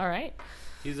will. All right.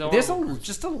 He's a There's horrible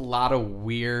just a lot of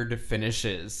weird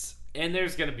finishes. and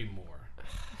there's gonna be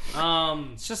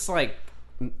more. It's just like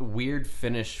weird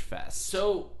finish fest.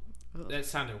 So that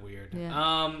sounded weird.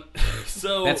 Yeah.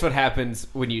 So That's what happens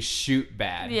when you shoot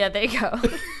bad. Yeah, there you go.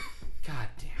 God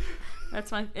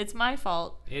damn. It's my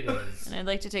fault. It is. And I'd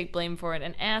like to take blame for it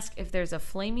and ask if there's a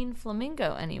flaming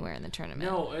flamingo anywhere in the tournament.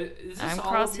 No, is this I'm all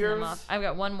of crossing yours? them off. I've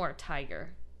got one more tiger.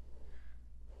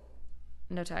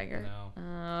 No tiger. No.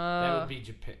 That would be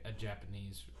a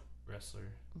Japanese wrestler.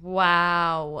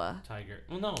 Wow. Tiger.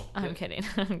 Well, no. I'm kidding.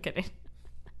 I'm kidding.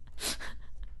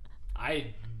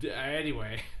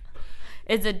 Anyway.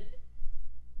 Is it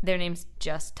their name's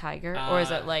just Tiger, or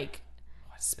is it like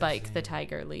What's his Spike the name?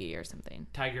 Tiger Lee or something?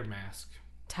 Tiger Mask.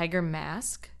 Tiger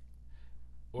Mask,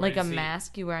 Or like a is he-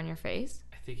 mask you wear on your face.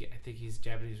 I think he's a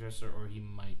Japanese wrestler, or he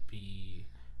might be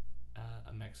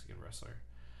a Mexican wrestler.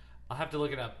 I'll have to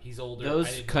look it up. He's older. I Those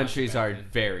didn't watch countries it back are then.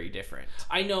 very different.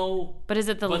 I know, But is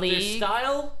it the but their league?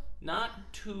 style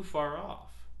not too far off.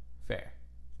 Fair.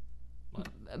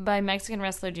 By Mexican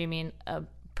wrestler, do you mean a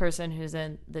person who's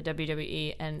in the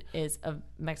WWE and is of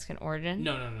Mexican origin?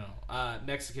 No.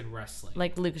 Mexican wrestling.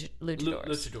 Like luchadors.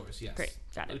 Luchadors, yes. Great,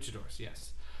 got it. Luchadors,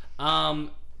 yes.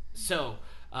 So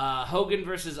Hogan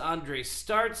versus Andre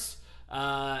starts.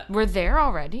 We're there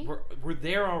already? We're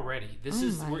there already. Oh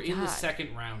my We're in the God.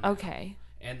 second round. Okay.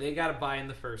 And they got to buy in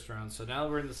the first round. So now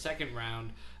we're in the second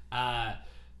round.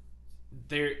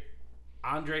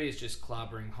 Andre is just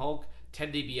clobbering Hulk.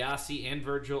 Ted DiBiase and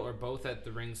Virgil are both at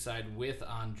the ringside with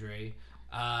Andre.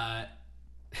 Ted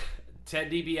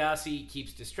DiBiase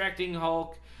keeps distracting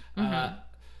Hulk.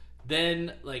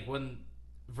 Then, when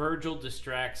Virgil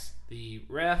distracts the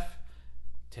ref,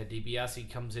 Ted DiBiase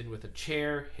comes in with a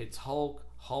chair, hits Hulk.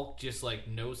 Hulk just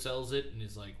no-sells it and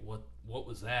is like, what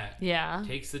was that? Yeah.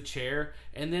 Takes the chair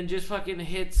and then just fucking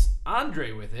hits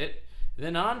Andre with it.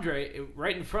 Then Andre,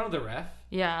 right in front of the ref.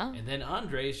 Yeah. And then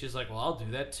Andre is just like, well, I'll do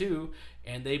that too.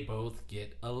 And they both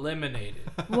get eliminated.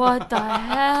 What the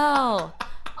hell?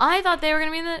 I thought they were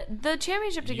going to be in the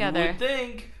championship together. You would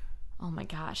think. Oh my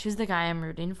gosh. Who's the guy I'm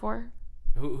rooting for?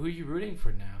 Who are you rooting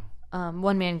for now?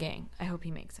 One Man Gang. I hope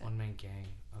he makes it. One Man Gang.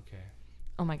 Okay.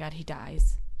 Oh my god, he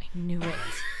dies. I knew it.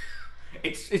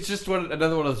 It's just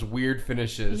another one of those weird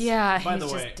finishes. Yeah, By he's the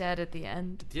just way- dead at the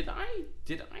end. Did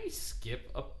I skip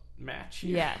a match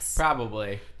here? Yes.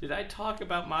 Probably. Did I talk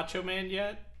about Macho Man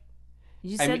yet?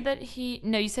 You I said mean- that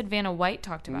No, you said Vanna White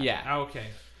talked about it. Yeah. Oh, okay.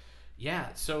 Yeah,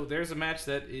 so there's a match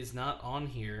that is not on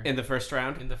here. In the first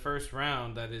round? In the first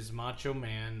round, that is Macho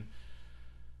Man.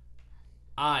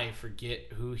 I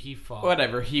forget who he fought.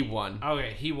 Whatever, he won.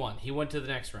 Okay, he won. He went to the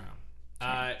next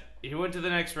round. He went to the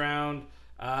next round.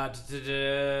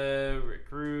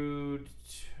 Recruit.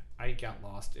 I got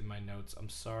lost in my notes. I'm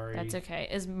sorry. That's okay.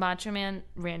 Is Macho Man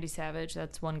Randy Savage?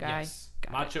 That's one guy. Yes.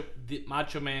 Got it.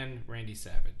 Macho Man Randy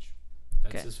Savage.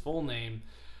 That's Okay. his full name.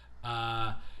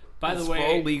 By His the way,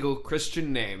 full legal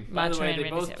Christian name. By the Macho way, Man they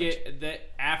Randy both Savage. get that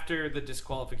after the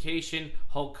disqualification.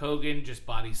 Hulk Hogan just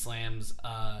body slams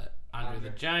Andre the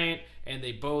Giant, and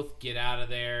they both get out of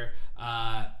there.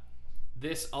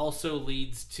 This also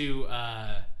leads to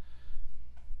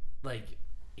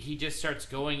he just starts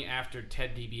going after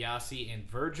Ted DiBiase and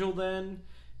Virgil then,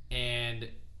 and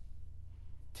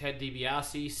Ted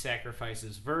DiBiase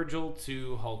sacrifices Virgil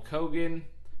to Hulk Hogan,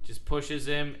 just pushes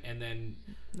him, and then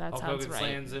That Hulk sounds Hogan right.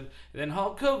 slams him. And then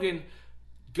Hulk Hogan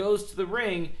goes to the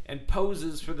ring and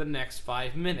poses for the next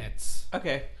 5 minutes,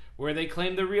 Okay. where they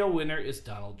claim the real winner is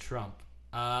Donald Trump.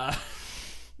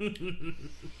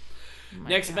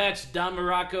 Next match, Don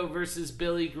Morocco versus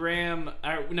Billy Graham.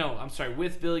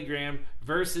 With Billy Graham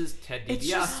versus Ted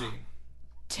DiBiase.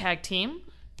 Tag team?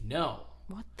 No.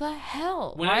 What the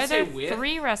hell? When Why I are say there with,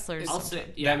 3 wrestlers? I'll say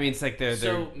That means like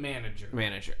they're manager.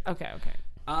 Manager. Okay.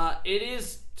 It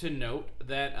is to note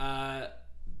that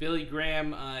Billy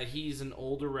Graham, he's an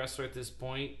older wrestler at this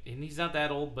point, and he's not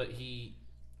that old, but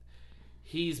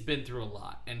he's been through a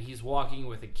lot, and he's walking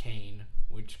with a cane,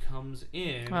 which comes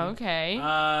in. Okay.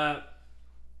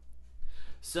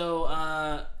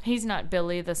 He's not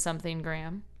Billy the something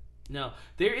Graham. No,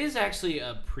 there is actually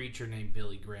a preacher named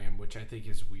Billy Graham, which I think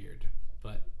is weird,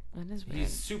 but That is weird.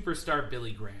 he's Superstar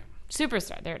Billy Graham.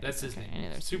 Superstar. There it That's is. his Okay,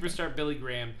 name. I knew Superstar Billy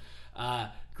Graham.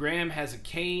 Graham has a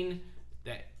cane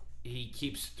that he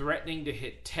keeps threatening to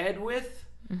hit Ted with.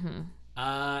 Mm-hmm.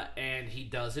 And he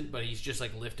doesn't, but he's just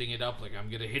like lifting it up like, I'm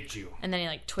going to hit you. And then he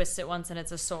like twists it once and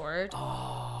it's a sword.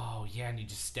 Oh, yeah, and he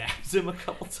just stabs him a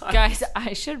couple times. Guys,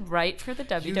 I should write for the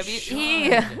You WWE.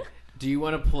 should. Do you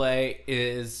want to play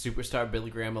Is Superstar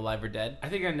Billy Graham alive or dead? I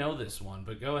think I know this one,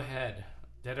 but go ahead.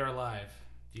 Dead or alive?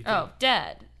 Do you think Oh,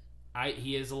 dead.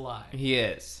 he is alive. He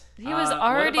is. He was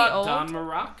already what about old. Don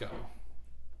Morocco?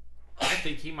 I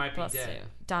think he might be Let's dead. see.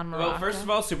 Don Morocco. Well, first of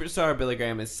all, Superstar Billy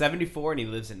Graham is 74 and he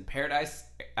lives in Paradise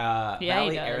Valley,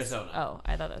 he does. Arizona. Oh,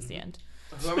 I thought that was the end.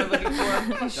 Who am I looking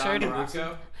for? Sure Don do.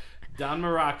 Morocco? Don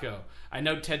Morocco. I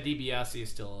know Ted DiBiase is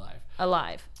still alive.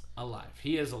 Alive.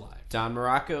 He is alive. Don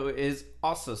Morocco is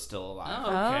also still alive. Oh,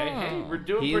 okay. Oh. Hey, we're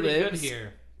doing He pretty good lives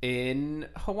here. in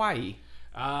Hawaii.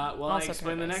 Well, I Also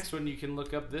explain the Paradise. next one. You can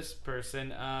look up this person.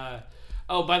 By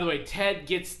the way, Ted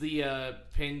gets the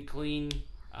pin clean,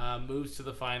 moves to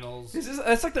the finals.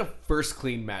 That's like the first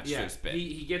clean match Yeah, there's been.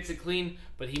 he gets it clean,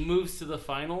 but he moves to the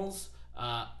finals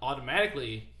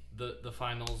automatically. The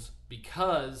finals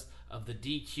because of the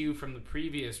DQ from the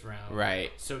previous round.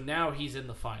 Right. So now he's in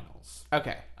the finals.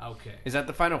 Okay. Okay. Is that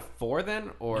the final 4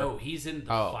 then? Or No, he's in the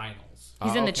finals.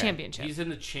 He's in the okay. championship. He's in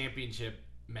the championship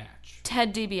match.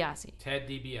 Ted DiBiase. Ted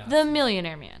DiBiase. The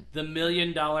Millionaire Man. The $1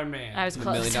 Million Man. I was $1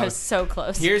 close. million. I was so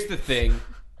close. Here's the thing.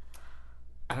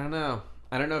 I don't know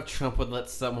if Trump would let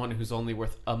someone who's only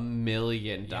worth $1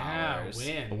 million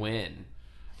win.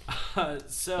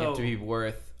 So You have to be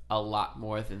worth a lot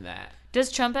more than that. Does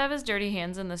Trump have his dirty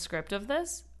hands in the script of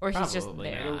this? Or he's just Probably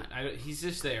there? not. he's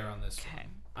just there on this Okay.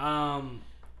 one.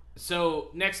 So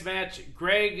next match,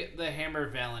 Greg the Hammer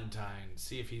Valentine.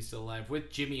 See if he's still alive with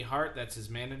Jimmy Hart. That's his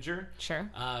manager. Sure.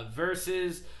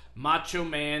 Versus Macho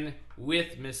Man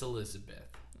with Miss Elizabeth.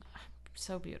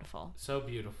 So beautiful. So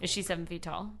beautiful. Is she 7 feet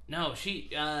tall? No, she.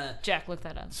 Jack, look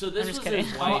that up. So this I'm just was kidding.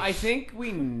 his Oh, wife. I think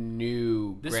we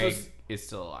knew This Greg was- is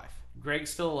still alive. Greg's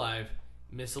still alive.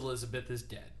 Miss Elizabeth is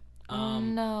dead.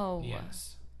 No.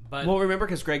 Yes, but Well, remember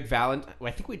because Greg Valentine.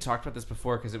 I think we talked about this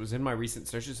before because it was in my recent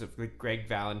searches of Greg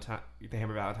Valentine, the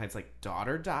Hammer Valentine's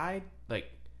daughter died.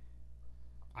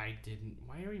 I didn't.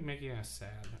 Why are you making us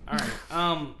sad? All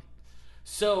right.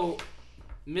 So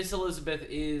Miss Elizabeth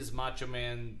is Macho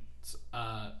Man's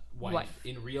wife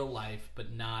in real life,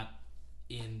 but not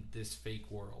in this fake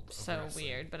world. Of So wrestling.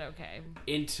 weird, but okay.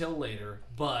 Until later,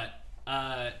 but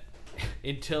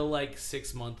until like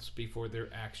 6 months before their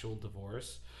actual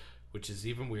divorce, which is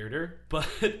even weirder. But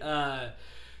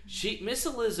Miss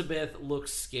Elizabeth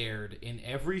looks scared in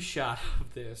every shot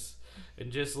of this, and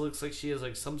just looks like she has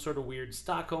like some sort of weird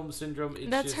Stockholm syndrome. It's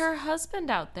That's just, her husband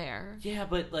out there. Yeah,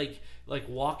 but like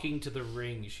walking to the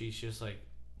ring, she's just like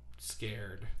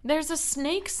scared. There's a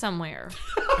snake somewhere.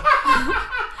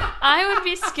 I would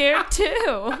be scared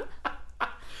too.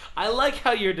 I like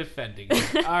how you're defending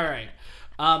her. All right.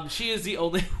 She is the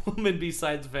only woman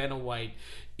besides Vanna White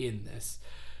in this.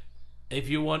 If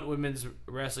you want women's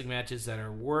wrestling matches that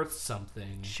are worth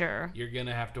something, Sure. you're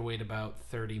gonna have to wait about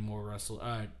 28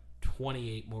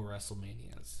 more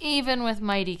WrestleManias. Even with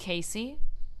Mighty Casey.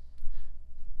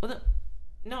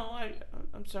 No,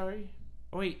 I'm sorry.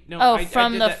 Wait, no. Oh, I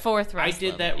from did the that- fourth I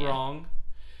did that WrestleMania. wrong.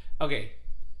 Okay,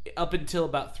 up until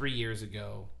about 3 years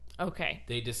ago, Okay.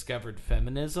 they discovered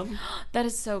feminism. That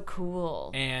is so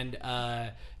cool. And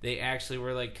they actually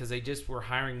were like, because they just were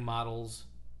hiring models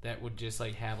that would just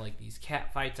like have like these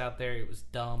cat fights out there. It was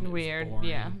dumb. It was Weird, boring.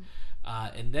 yeah.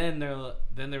 And then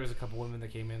there was a couple women that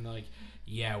came in. They're like,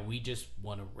 yeah, we just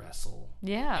want to wrestle.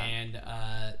 Yeah. And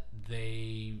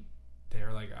they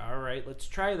were like, all right, let's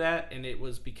try that. And it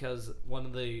was because one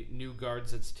of the new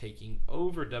guards that's taking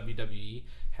over WWE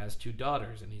has 2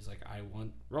 daughters, and he's like, I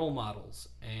want role models,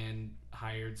 and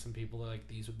hired some people that like,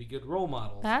 these would be good role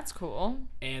models. That's cool.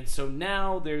 And so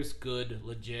now there's good,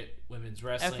 legit women's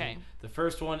wrestling. Okay. The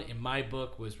first one in my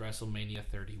book was WrestleMania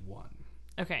 31.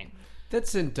 Okay.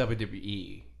 That's in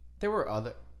WWE. There were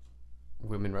other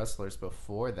women wrestlers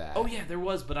before that. Oh yeah, there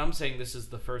was, but I'm saying this is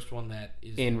the first one that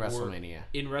is In WrestleMania.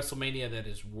 In WrestleMania, that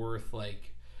is worth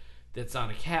like. That's not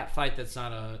a cat fight. That's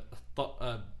not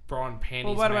a bra and panties.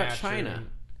 Well, what about match China?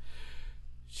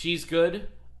 She's good,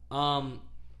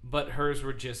 but hers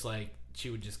were just like she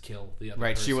would just kill the other.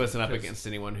 Right, person she wasn't up against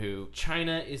anyone who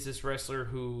China is this wrestler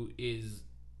who is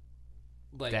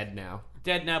like dead now.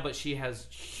 Dead now, but she has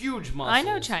huge muscles. I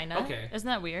know China. Okay, Isn't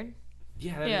that weird?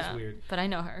 yeah, that is weird. But I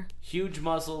know her. Huge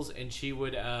muscles, and she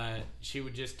would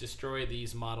just destroy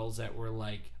these models that were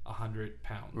like 100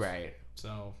 pounds. Right.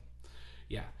 So,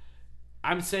 yeah.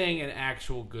 I'm saying an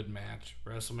actual good match.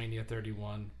 WrestleMania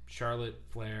 31. Charlotte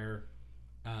Flair,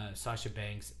 Sasha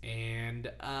Banks,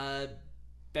 and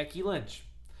Becky Lynch.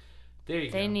 There you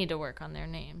go. They need to work on their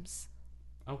names.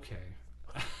 Okay.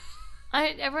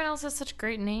 Everyone else has such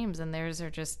great names, and theirs are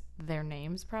just their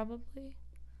names, probably.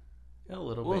 A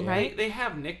little Well, bit. right? they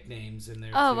have nicknames in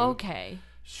there, Oh, too. okay.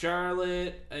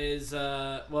 Charlotte is,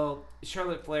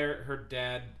 Charlotte Flair, her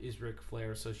dad is Ric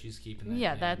Flair, so she's keeping that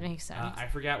Yeah, name. that makes sense. I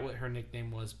forgot what her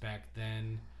nickname was back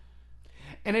then.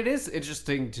 And it is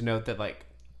interesting to note that, like,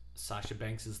 Sasha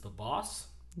Banks is the boss.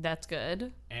 That's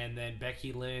good. And then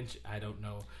Becky Lynch, I don't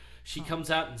know. She comes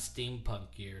out in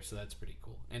steampunk gear, so that's pretty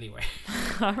cool. Anyway.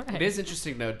 All right. it is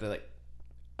interesting to note that, like,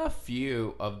 a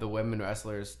few of the women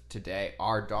wrestlers today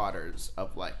are daughters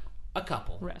of, like, A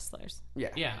couple. Wrestlers. yeah.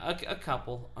 Yeah, a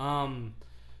couple.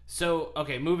 So,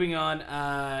 okay, moving on.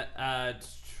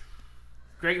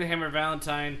 Greg the Hammer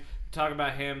Valentine. Talk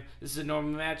about him. This is a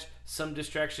normal match. Some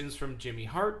distractions from Jimmy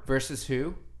Hart Versus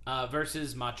who?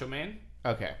 versus Macho Man.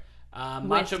 Okay.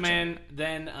 Macho Man,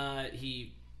 then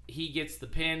he gets the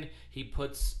pin. He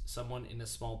puts someone in a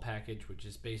small package, which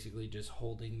is basically just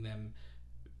holding them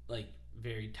like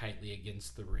very tightly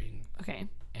against the ring. Okay.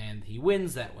 And he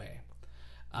wins that way.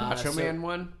 Macho Man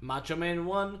won? Macho Man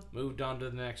won, moved on to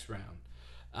the next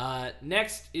round.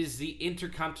 Next is the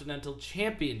Intercontinental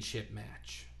Championship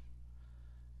match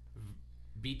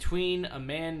between a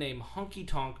man named Honky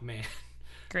Tonk Man,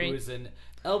 Great. who is an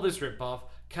Elvis ripoff,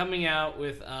 coming out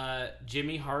with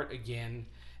Jimmy Hart again,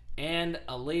 and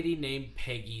a lady named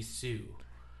Peggy Sue.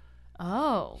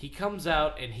 Oh. He comes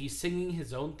out and he's singing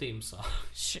his own theme song.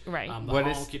 Right. I'm the What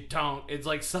is- honky tonk. It's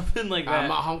like something like that.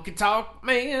 I'm a honky tonk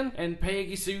man. And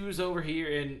Peggy Sue's over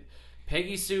here, and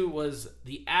Peggy Sue was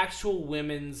the actual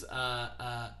women's.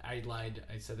 I lied.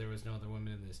 I said there was no other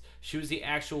women in this. She was the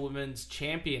actual women's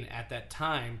champion at that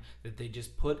time that they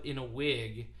just put in a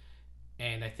wig,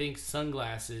 and I think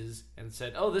sunglasses, and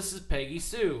said, "Oh, this is Peggy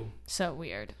Sue." So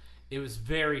weird. It was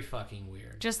very fucking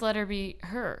weird. Just let her be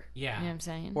her. Yeah. You know what I'm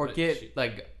saying? Or But get, she-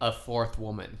 like, a fourth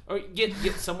woman. Or get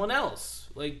someone else.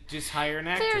 Like just hire an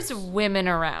actress. There's women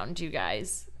around, you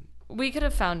guys. We could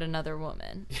have found another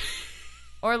woman.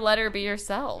 Or let her be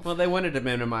herself. Well, they wanted to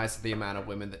minimize the amount of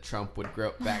women that Trump would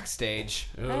grope backstage.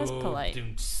 That was polite.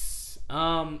 Doom-ts.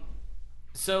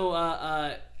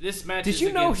 This match Did is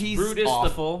you know against he's Brutus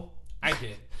awful? I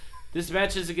did. This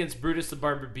match is against Brutus the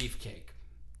Barber Beefcake.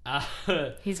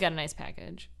 He's got a nice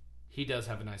package. He does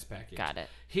have a nice package. Got it.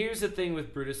 Here's the thing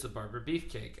with Brutus the Barber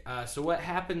Beefcake. So what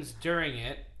happens during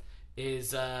it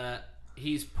is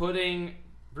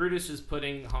Brutus is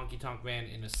putting Honky Tonk Man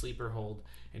in a sleeper hold,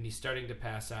 and he's starting to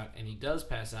pass out, and he does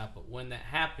pass out, but when that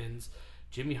happens,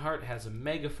 Jimmy Hart has a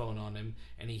megaphone on him,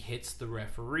 and he hits the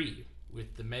referee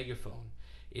with the megaphone.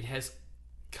 It has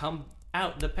come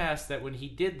out in the past that when he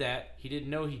did that, he didn't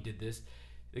know he did this.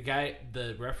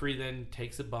 The referee then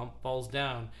takes a bump, falls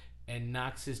down, and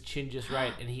knocks his chin just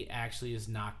right, and he actually is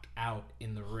knocked out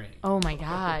in the ring. Oh my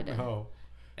god. Oh.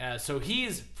 So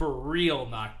he's for real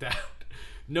knocked out.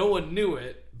 No one knew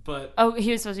it, but Oh,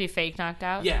 he was supposed to be fake knocked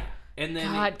out? yeah. And then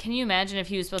God, can you imagine if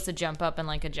he was supposed to jump up and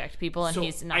like eject people and so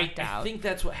he's knocked I out? think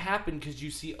that's what happened because you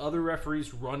see other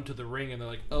referees run to the ring and they're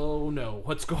like, "Oh no,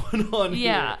 what's going on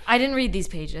Yeah, here?" I didn't read these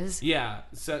pages. Yeah,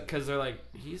 so because they're like,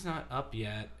 "He's not up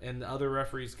yet," and the other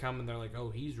referees come and they're like, "Oh,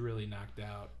 he's really knocked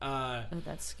out." Oh,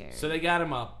 that's scary. So they got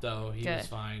him up though. He was Good.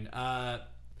 fine.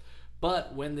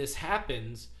 But when this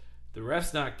happens, the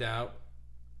ref's knocked out.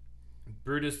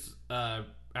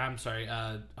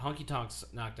 Honky Tonk's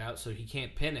knocked out, so he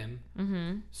can't pin him.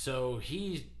 Mm-hmm. So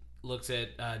he looks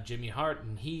at Jimmy Hart,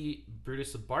 and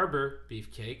Brutus the Barber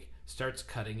Beefcake, starts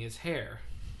cutting his hair.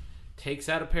 Takes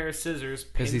out a pair of scissors,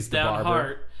 pins he's the down barber.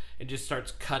 Hart, and just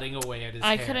starts cutting away at his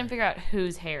hair. I couldn't figure out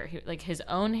whose hair, like his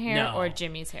own hair No. or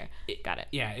Jimmy's hair. Got it.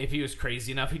 Yeah, if he was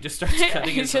crazy enough, he just starts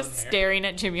cutting He's his own just hair. staring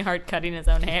at Jimmy Hart cutting his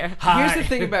own hair. Here's the Hi.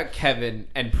 thing about Kevin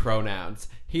and pronouns.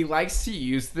 He likes to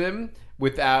use them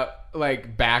without,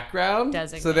 like, background. So there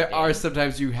Designating. are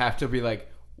sometimes you have to be like,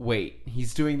 wait,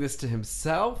 he's doing this to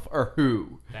himself or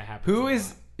who? That happens Who a is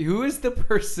lot. who is the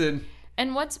person?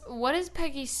 And what is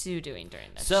Peggy Sue doing during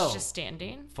this? So- She's just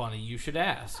standing. Funny you should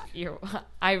ask.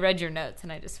 I read your notes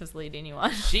and I just was leading you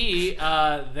on. She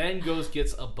then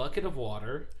gets a bucket of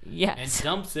water and Yes.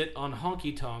 dumps it on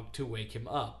Honky Tonk to wake him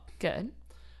up, Good.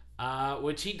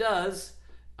 which he does.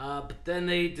 But then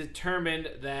they determined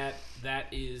that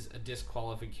is a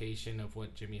disqualification of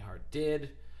what Jimmy Hart did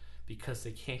because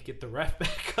they can't get the ref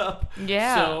back up.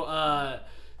 Yeah.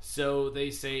 So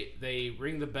they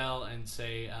ring the bell and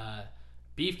say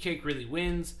Beefcake really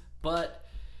wins. But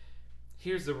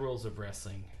here's the rules of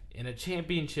wrestling: in a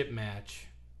championship match,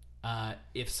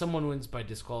 if someone wins by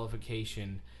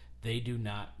disqualification, they do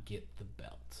not get the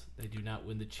belt. They do not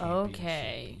win the championship.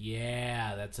 Okay.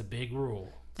 Yeah, that's a big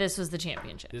rule. This was the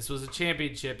championship. This was a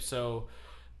championship, so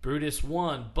Brutus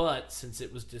won, but since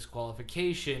it was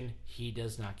disqualification, he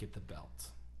does not get the belt.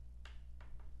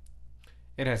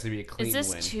 It has to be a clean Is this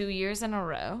win. 2 years in a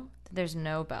row? There's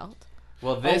no belt.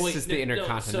 Well, this wait, is the no,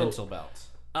 Intercontinental so-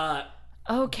 belt.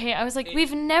 Okay, I was like,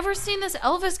 we've never seen this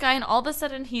Elvis guy, and all of a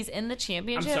sudden he's in the I'm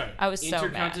championship. sorry. I was so mad.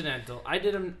 Intercontinental.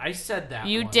 I said that.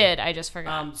 You one. did. I just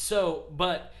forgot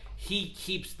But he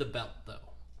keeps the belt though,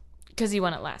 because he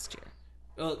won it last year.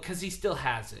 because he still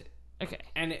has it, Okay.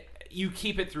 and you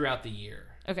keep it throughout the year,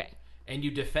 Okay. and you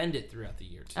defend it throughout the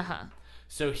year too. Uh-huh.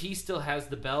 So he still has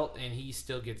the belt, and he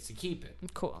still gets to keep it.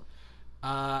 Cool.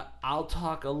 I'll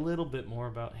talk a little bit more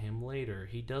about him later.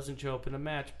 He doesn't show up in a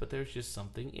match, but there's just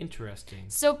something interesting.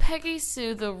 So Peggy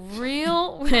Sue, the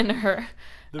real winner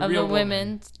The of real the woman.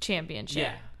 women's championship.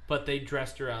 Yeah, but they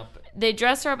dressed her up. They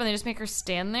dress her up and they just make her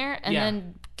stand there and Yeah.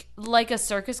 then, like a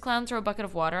circus clown, throw a bucket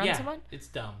of water on Yeah, someone? it's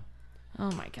dumb.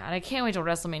 Oh my god, I can't wait till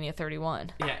WrestleMania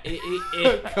 31. Yeah,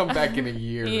 it Come back in a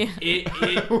year. Yeah.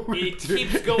 it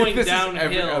keeps going This is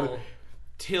every downhill other-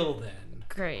 till then.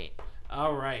 Great.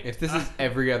 All right. If this is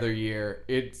every other year,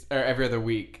 or every other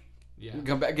week. Yeah.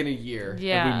 Come back in a year.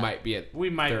 Yeah. And we might be at. We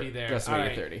might be there. WrestleMania All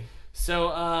right. 30.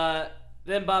 So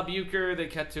then Bob Uecker, they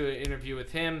cut to an interview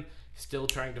with him, still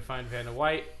trying to find Vanna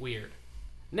White. Weird.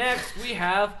 Next, we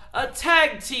have a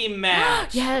tag team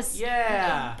match. Yes.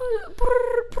 Yeah.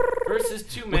 Versus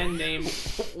two men named...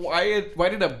 Why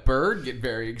did a bird get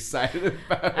very excited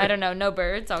about it? I don't know. No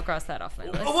birds. I'll cross that off my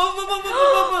list.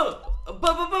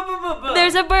 There's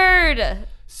There's a bird.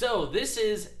 So this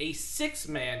is a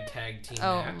 6-man tag team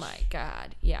Oh match. my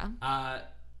god. Yeah.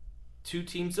 2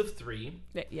 teams of 3.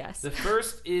 Yes. The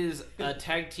first is a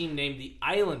tag team named the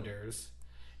Islanders,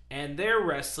 and they're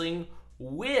wrestling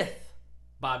with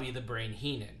Bobby the Brain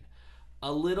Heenan.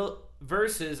 A little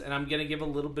versus, and I'm going to give a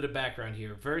little bit of background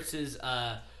here, versus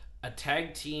a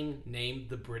tag team named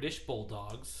the British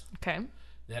Bulldogs Okay.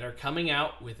 that are coming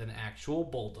out with an actual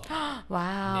bulldog named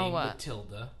Wow.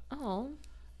 Matilda, Oh.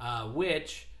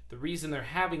 which the reason they're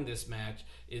having this match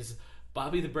is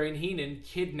Bobby the Brain Heenan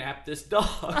kidnapped this dog.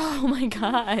 Oh my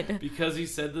god. Because he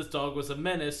said this dog was a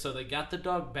menace, so they got the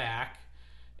dog back,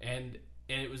 and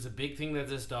it was a big thing that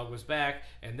this dog was back,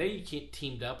 and they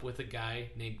teamed up with a guy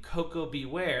named Coco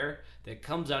Beware that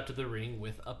comes out to the ring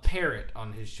with a parrot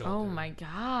on his shoulder. Oh my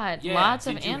god. Yeah, Lots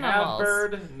did of you animals. have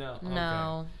bird? No.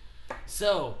 No. Okay.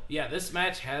 So, yeah, this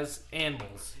match has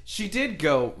animals. She did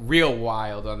go real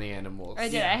wild on the animals. I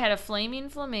did. Yeah. I had a flaming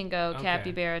flamingo, Okay.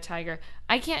 capybara, tiger.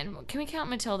 I can't. Can we count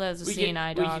Matilda as a seeing eye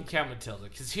We can dog? count Matilda,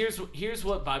 because here's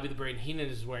what Bobby the Brain Heenan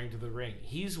is wearing to the ring.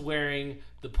 He's wearing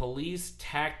the police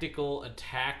tactical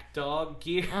attack dog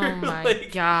gear. Oh my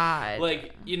Like- god.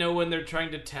 Like, you know, when they're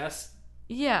trying to test.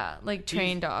 Yeah, like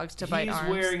trained dogs to bite He's arms.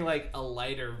 wearing like a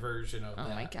lighter version of Oh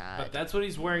that. my God. But that's what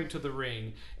he's wearing to the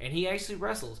ring, and he actually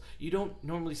wrestles. You don't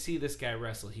normally see this guy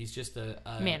wrestle. He's just a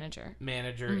Manager.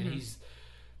 and he's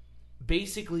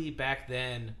basically, back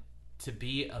then, to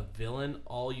be a villain,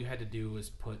 all you had to do was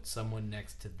put someone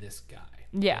next to this guy.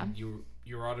 Yeah. And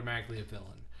you're automatically a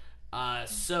villain.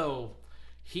 So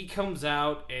he comes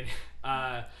out, and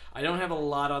I don't have a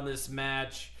lot on this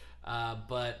match,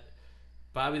 but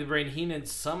Bobby the Brain Heenan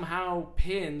somehow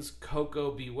pins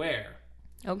Coco Beware.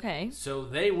 Okay. So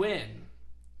they win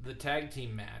the tag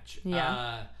team match.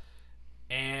 Yeah.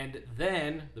 And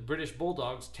then the British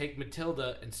Bulldogs take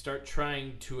Matilda and start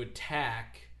trying to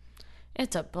attack.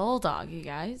 It's a bulldog, you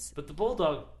guys. But the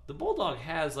bulldog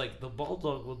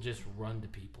will just run to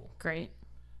people. Great.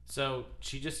 So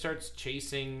she just starts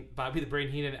chasing Bobby the Brain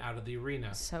Heenan out of the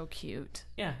arena. So cute.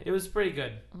 Yeah, it was pretty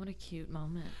good. What a cute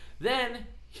moment. Then,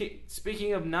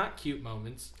 speaking of not cute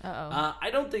moments, Uh-oh. I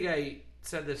don't think I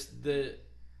said this.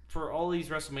 For all these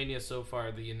WrestleMania so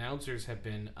far, the announcers have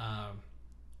been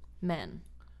Men.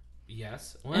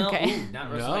 yes. Well, Okay. not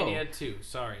No. WrestleMania 2.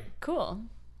 Sorry. Cool.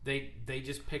 they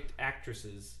just picked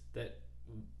actresses that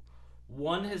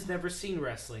one has never seen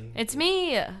wrestling. It's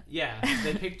me. Yeah,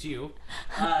 they picked you.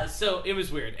 So it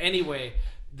was weird. Anyway,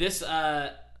 this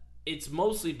it's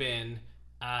mostly been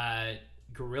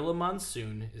Gorilla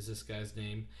Monsoon is this guy's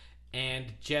name, and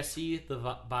Jesse the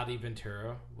Body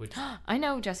Ventura, which I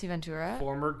know Jesse Ventura.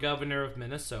 former governor of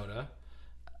Minnesota.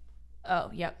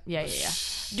 Oh, yep. Yeah.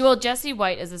 Well, Jesse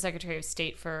White is the Secretary of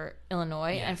State for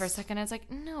Illinois, Yes. and for a second I was like,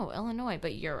 no, Illinois,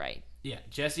 but you're right. Yeah,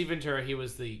 Jesse Ventura, he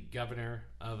was the governor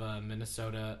of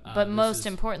Minnesota. But most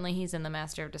importantly, he's in The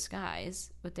Master of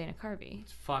Disguise with Dana Carvey.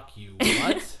 Fuck you.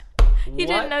 What? You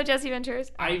didn't know Jesse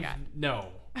Ventura's? Oh my God. No,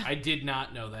 I did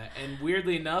not know that. And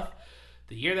weirdly enough,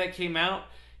 the year that came out,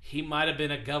 he might have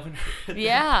been a governor at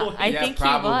Yeah, that point. I think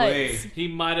probably. he was. He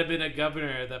might have been a governor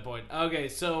at that point. Okay,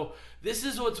 so this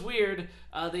is what's weird.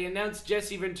 They announced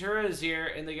Jesse Ventura is here,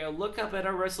 and they go, look up at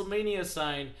our WrestleMania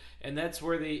sign, and that's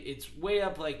where it's way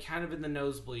up, like, kind of in the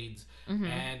nosebleeds. Mm-hmm.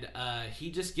 And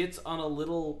he just gets on a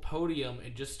little podium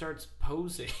and just starts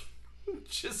posing.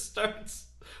 Just starts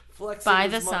flexing By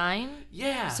his the sign?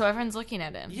 Yeah. So everyone's looking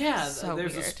at him. Yeah, So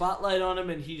there's weird. a spotlight on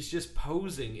him, and he's just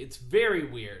posing. It's very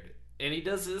weird. And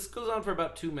this goes on for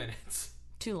about 2 minutes.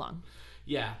 Too long.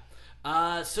 Yeah.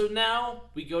 So now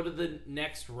we go to the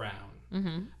next round.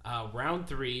 Mm-hmm. Round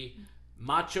 3,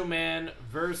 Macho Man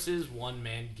versus One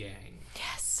Man Gang.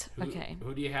 Yes. Who, Okay.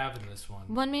 Who do you have in this one?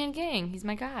 One Man Gang. He's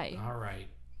my guy. All right.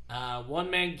 One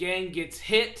Man Gang gets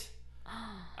hit.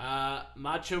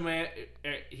 Macho Man,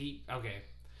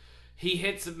 he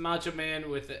hits Macho Man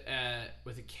with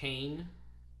a cane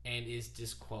and is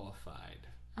disqualified.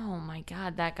 Oh my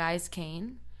God, that guy's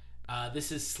cane.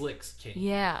 This is Slick's cane.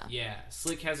 Yeah. Yeah,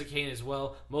 Slick has a cane as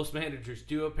well. Most managers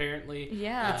do, apparently.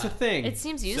 Yeah. It's a thing. It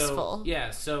seems useful.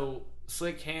 So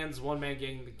Slick hands One Man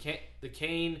Gang the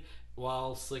cane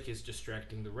while Slick is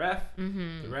distracting the ref.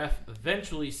 Mm-hmm. The ref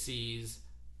eventually sees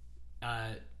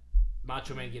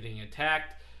Macho Man getting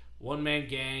attacked. One Man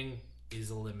Gang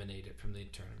is eliminated from the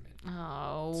tournament.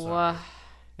 Oh. Sorry.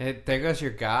 There goes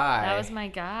your guy. That was my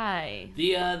guy.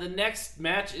 The next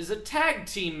match is a tag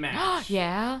team match.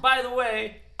 Yeah. By the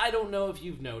way, I don't know if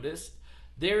you've noticed,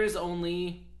 there is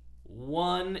only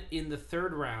one in the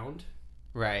third round.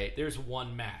 Right. There's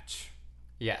one match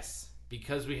Yes.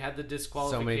 because we had the So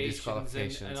many disqualifications,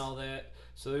 disqualifications. and all that.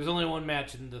 So there's only one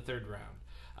match in the third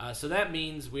round. So that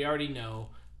means we already know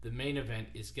the main event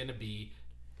is going to be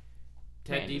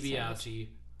Ted Randy DiBiase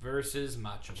versus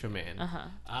Macho Man. Man.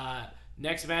 Uh-huh.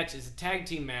 Next match is a tag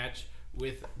team match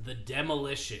with the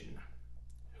Demolition,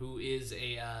 who is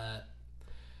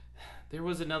there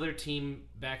was another team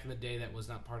back in the day that was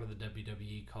not part of the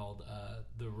WWE called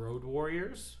the Road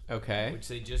Warriors, Okay. which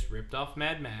they just ripped off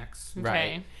Mad Max. Okay.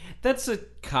 Right. That's a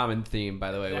common theme,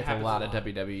 by the way, That with a happens lot a of lot.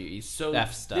 WWE So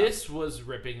F stuff. this was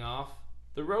ripping off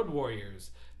the Road Warriors.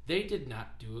 They did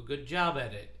not do a good job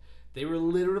at it. They were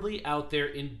literally out there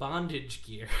in bondage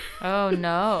gear. Oh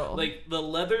no. Like the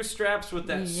leather straps with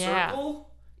that Yeah. circle.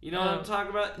 You know what I'm talking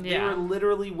about? They yeah. were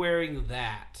literally wearing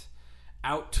that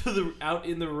out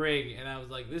in the ring, and I was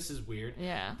like, this is weird.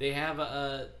 Yeah. They have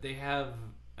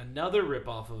another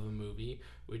ripoff of a movie,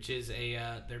 which is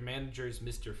their manager is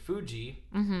Mr. Fuji,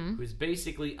 who's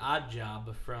basically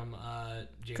Oddjob from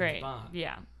James Great. Bond.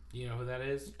 Yeah. You know who that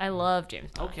is? I love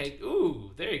James Bond. Okay.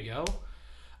 Ooh, there you go.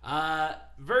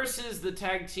 Versus the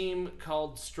tag team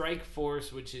called Strike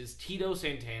Force, which is Tito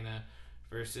Santana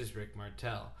versus Rick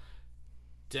Martel.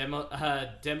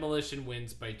 Demolition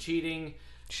wins by cheating.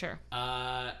 Sure.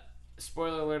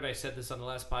 Spoiler alert, I said this on the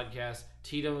last podcast.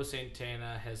 Tito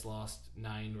Santana has lost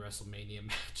 9 WrestleMania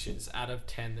matches out of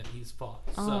 10 that he's fought.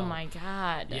 So, Oh my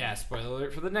God. yeah, spoiler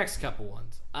alert for the next couple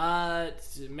ones.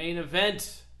 It's main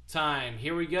event time.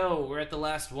 Here we go. We're at the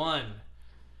last one.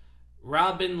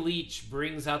 Robin Leach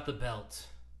brings out the belt.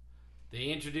 They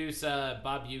introduce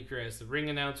Bob Uecker as the ring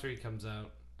announcer. He comes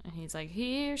out. And he's like,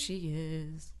 here she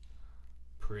is.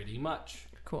 Pretty much.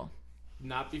 Cool.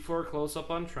 Not before a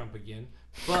close-up on Trump again.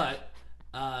 But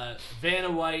Vanna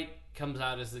White comes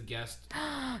out as the guest.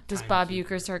 Does Bob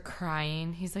timekeeper. Uecker start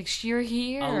crying? He's like, you're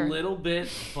here. A little bit,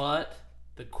 but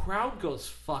the crowd goes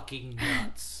fucking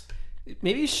nuts.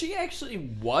 Maybe she actually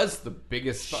was the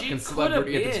biggest She fucking could have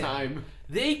celebrity at the been. time.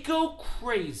 They go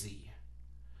crazy.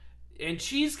 And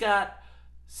she's got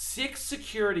 6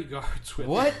 security guards with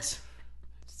her. What?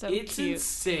 So It's cute.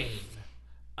 insane.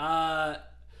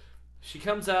 She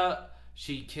comes out.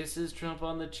 She kisses Trump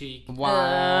on the cheek. Why?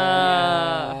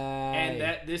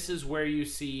 And this is where you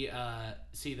see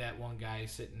that one guy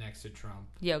sitting next to Trump.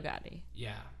 Yo Gotti.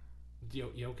 Yeah.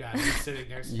 Yo Gabba sitting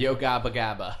next to Yo Gabba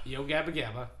Gabba. Yo Gabba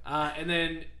Gabba. And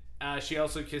then She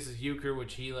also kisses Euchre,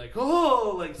 which he like,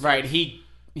 Right,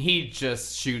 he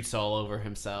just shoots all over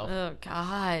himself. Oh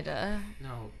God.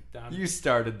 No, You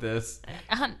started this.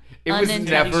 It was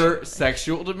Unintentional. never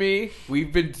sexual to me.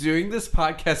 We've been doing this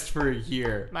podcast for a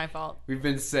year. My fault. We've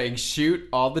been saying shoot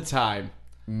all the time.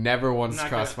 Never once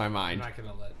crossed my I'm mind. not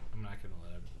gonna let him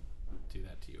do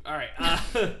that to you. All right.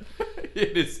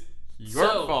 It is your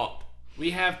fault.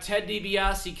 We have Ted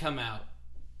DiBiase come out.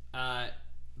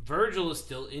 Virgil is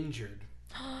still injured,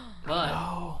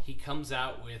 but he comes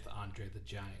out with Andre the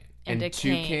Giant. And a 2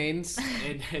 cane. canes.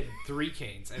 And 3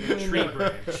 canes and a tree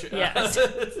branch. Yes.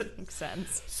 Makes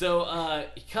sense. So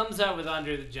he comes out with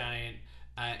Andre the Giant,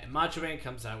 and Macho Man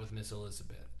comes out with Miss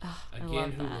Elizabeth.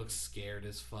 Again, who looks scared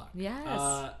as fuck.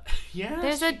 Yes.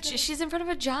 Yeah. She's in front of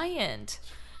a giant.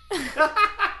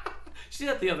 She's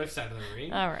at the other side of the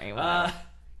ring. All right. Whatever.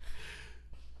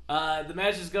 The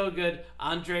match is going good.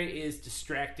 Andre is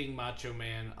distracting Macho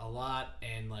Man a lot,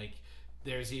 and like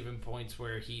there's even points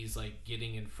where he's like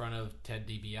getting in front of Ted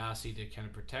DiBiase to kind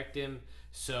of protect him.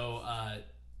 So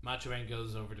Macho Man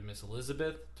goes over to Miss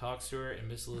Elizabeth, talks to her, and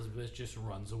Miss Elizabeth just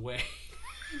runs away.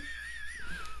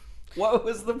 What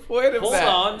was the point of Hold that?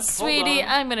 on, Sweetie,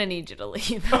 I'm gonna need you to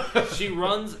leave. She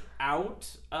runs out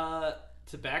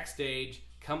to backstage,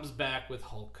 comes back with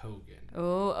Hulk Hogan.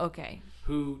 Oh, okay.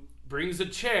 Who brings a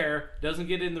chair, doesn't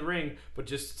get in the ring, but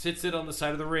just sits it on the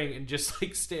side of the ring and just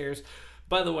like stares.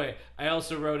 By the way, I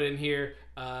also wrote in here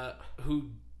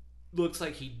who looks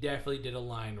like he definitely did a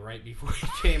line right before he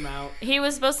came out. He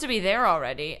was supposed to be there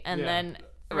already, and then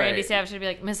Randy Right. Savage should be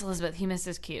like, Miss Elizabeth, he missed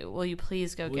his cue. Will you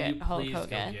please go get Hulk Hogan? Go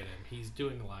get him. He's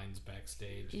doing lines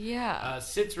backstage. Yeah.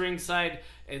 Sits ringside,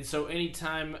 and so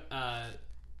anytime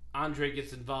Andre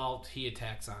gets involved, he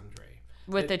attacks Andre.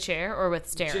 With the chair or with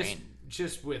staring?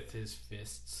 Just with his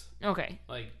fists. Okay.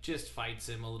 Like, just fights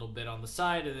him a little bit on the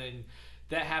side, and then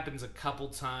that happens a couple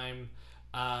times.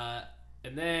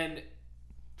 And then,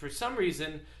 for some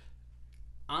reason,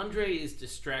 Andre is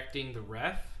distracting the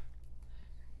ref,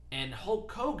 and Hulk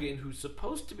Hogan, who's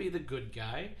supposed to be the good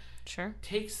guy, Sure.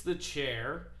 takes the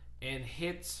chair and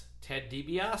hits Ted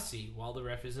DiBiase while the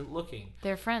ref isn't looking.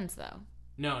 They're friends, though.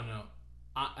 No.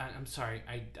 I'm sorry.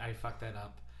 I fucked that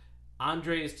up.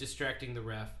 Andre is distracting the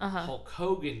ref. Hulk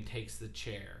Hogan takes the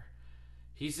chair.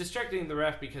 He's distracting the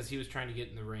ref because he was trying to get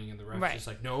in the ring, and the ref's just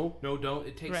like, no, don't.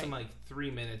 It takes him like 3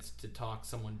 minutes to talk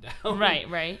someone down.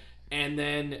 Right. And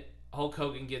then Hulk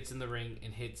Hogan gets in the ring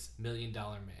and hits $1 Million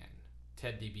Man,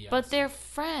 Ted DiBiase. But they're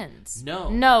friends.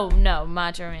 No.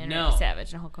 Macho Man, Randy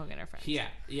Savage, and Hulk Hogan are friends. Yeah.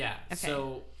 Okay.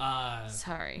 So,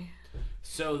 Sorry.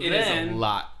 So It then... is a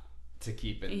lot to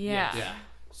keep in. Yeah.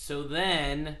 So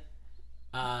then,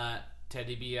 Ted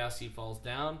DiBiase falls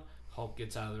down. Hulk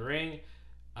gets out of the ring.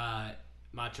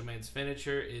 Macho Man's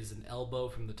finisher is an elbow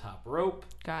from the top rope.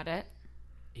 Got it.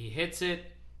 He hits it.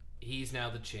 He's now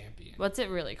the champion. What's it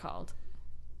really called?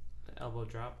 The elbow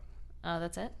drop. Oh,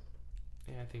 that's it?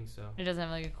 Yeah, I think so. It doesn't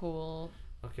have like a cool...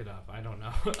 Look it up. I don't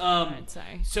know. Alright,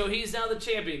 sorry. So he's now the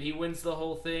champion. He wins the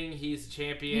whole thing. He's the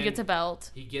champion. He gets a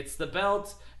belt. He gets the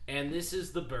belt. And this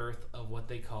is the birth of what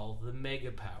they call the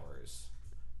Mega Powers,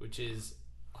 which is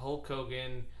Hulk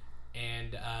Hogan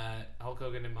and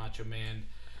Macho Man.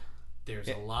 There's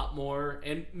a lot more.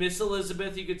 And Miss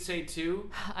Elizabeth, you could say too.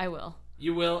 I will.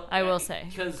 You will? I will say.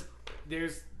 Because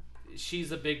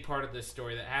she's a big part of this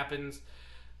story that happens.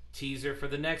 Teaser for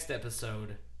the next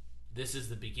episode. This is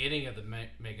the beginning of the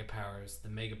Mega Powers. The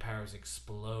Mega Powers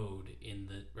explode in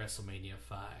the WrestleMania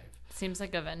 5. Seems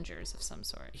like Avengers of some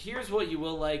sort. Here's what you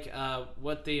will like.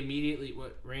 What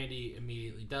Randy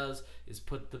immediately does is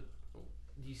put the...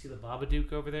 Do you see the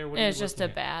Babadook over there? What are It's you just a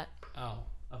looking at? bat. Oh,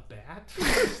 a bat?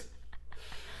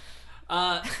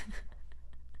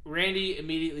 Randy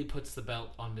immediately puts the belt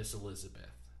on Miss Elizabeth.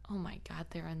 Oh my God,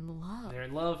 they're in love. They're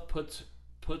in love. Puts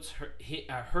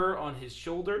her on his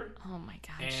shoulder. Oh my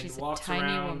God, and she's a walks tiny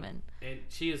around, woman. And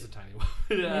she is a tiny woman.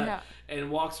 Yeah.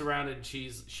 And walks around, and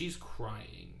she's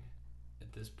crying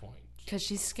at this point. Because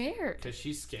she's scared. Because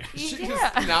she's scared. She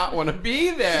Yeah. does not want to be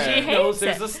there. She knows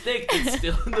hates there's it. a snake that's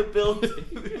still in the building.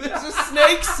 There's a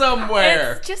snake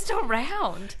somewhere. It's just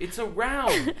around. It's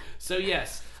around. So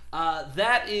yes,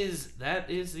 that is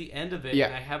the end of it. Yeah.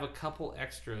 And I have a couple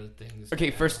extra things.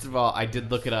 Okay, first of all, I did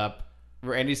look it up.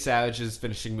 Randy Savage's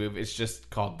finishing move is just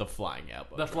called the flying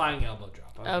elbow. The flying elbow drop.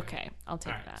 Okay, I'll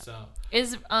take All right, that.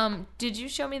 so Did you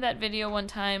show me that video one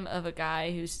time of a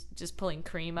guy who's just pulling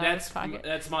cream out of his pocket?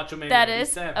 that's Macho Man. That Randy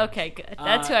is? Savage. Okay, good.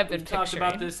 That's who I've been we've talked picturing.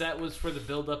 about this. That was for the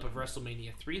build-up of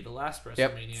WrestleMania 3, the last WrestleMania.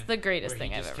 Yep. It's the greatest where he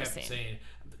thing I've just ever kept seen. saying,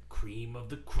 the cream of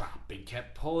the crop, and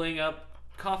kept pulling up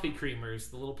coffee creamers,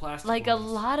 the little plastic Like ones. a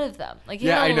lot of them. Like he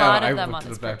Yeah, had I a know. lot I of them looked on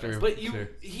his it up after. purpose. But Sure.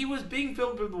 he was being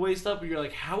filmed from the waist up, and you're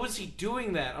like, how is he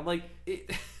doing that? I'm like,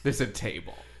 There's a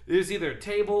table. there's either a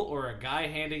table or a guy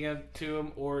handing them to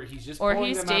him, or he's just Or pulling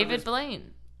he's them out of David his-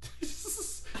 Blaine.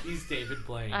 He's David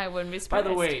Blaine. I wouldn't be By surprised.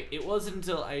 the way, it wasn't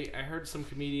until I heard some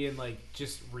comedian like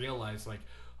just realize like,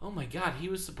 oh my god, he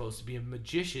was supposed to be a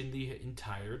magician the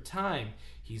entire time.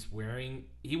 He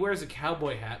wears a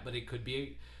cowboy hat, but it could be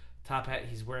a top hat.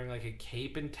 He's wearing like a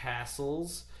cape and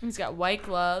tassels. He's got white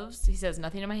gloves. He says,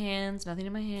 nothing in my hands, nothing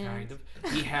in my hands. Kind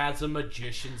of. He has a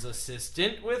magician's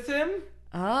assistant with him.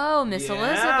 Oh, Miss Yeah.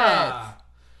 Elizabeth.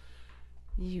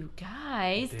 You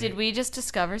guys, They- did we just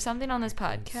discover something on this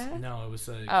podcast? No, it was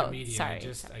a Oh, comedian.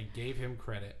 sorry. I gave him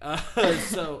credit.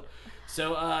 So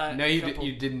No,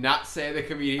 you did not say the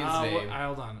comedian's name.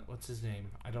 Hold on. What's his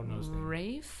name? I don't know his name.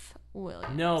 Rafe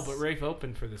Williams. No, but Rafe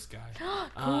opened for this guy.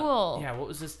 Cool. Yeah, what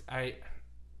was this?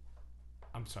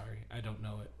 I'm sorry, I don't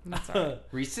know it. That's all right.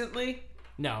 Recently?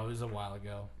 No, it was a while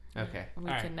ago. Okay. We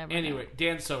All could right. never Anyway, know.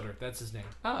 Dan Soder, that's his name.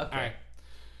 Oh, okay. All right.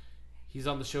 He's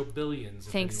on the show Billions.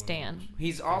 if Thanks, anyone Dan.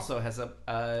 He's also has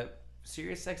a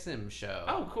Sirius XM show knows.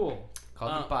 Oh, cool.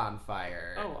 called The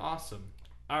Bonfire. Oh, awesome.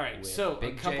 All right, with so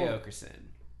Big a couple. J Okerson.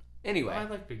 Anyway, I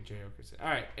like Big J Okerson. All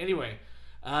right. Anyway,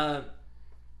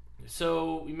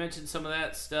 so we mentioned some of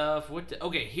that stuff.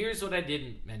 Okay, here's what I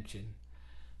didn't mention.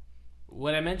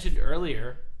 What I mentioned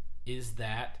earlier is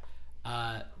that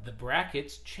the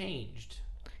brackets changed.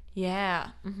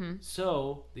 Yeah. Mm-hmm.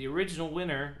 So the original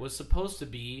winner was supposed to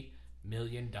be $1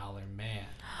 Million Man.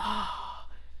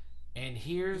 And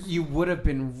here's you would have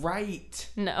been right.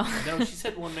 No. no, she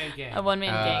said one man gang. A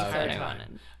one-man gang. okay. So what I Entire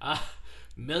wanted. time.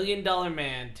 $1 Million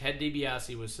Man, Ted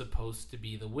DiBiase was supposed to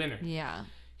be the winner. Yeah.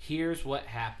 Here's what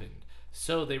happened.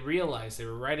 So they realized they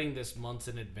were writing this months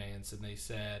in advance, and they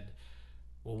said,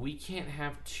 well, we can't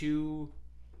have two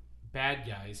bad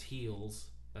guys, heels,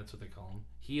 that's what they call them,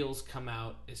 heels come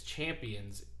out as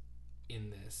champions in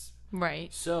this.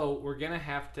 Right. So we're going to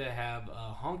have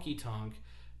a Honky Tonk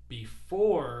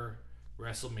before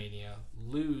WrestleMania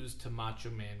lose to Macho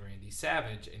Man Randy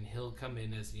Savage, and he'll come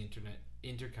in as the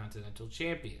Intercontinental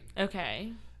Champion.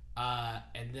 Okay.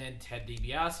 And then Ted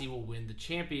DiBiase will win the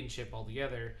championship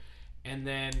altogether. And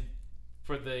then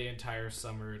for the entire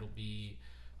summer, it'll be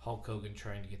Hulk Hogan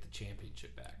trying to get the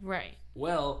championship back. Right.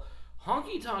 Well,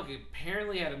 Honky Tonk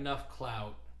apparently had enough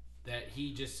clout that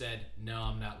he just said, no,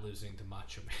 I'm not losing to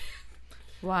Macho Man.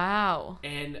 Wow.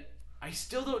 And I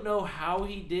still don't know how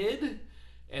he did.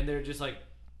 And they're just like,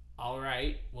 all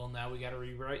right, well, now we got to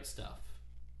rewrite stuff.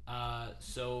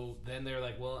 So then they're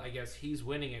like, well, I guess he's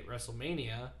winning at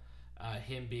WrestleMania,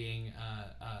 him being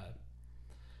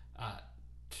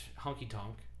Honky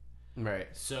Tonk. Right.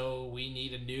 So we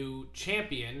need a new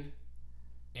champion,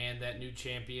 and that new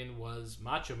champion was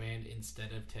Macho Man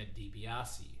instead of Ted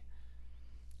DiBiase.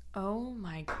 Oh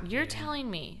my! You're Yeah.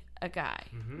 telling me a guy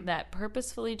Mhm. that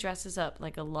purposefully dresses up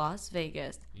like a Las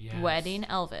Vegas Yes. wedding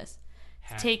Elvis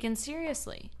Ha- is taken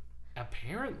seriously?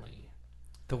 Apparently.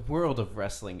 The world of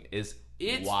wrestling is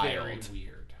It's wild. very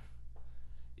weird.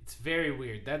 It's very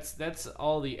weird. That's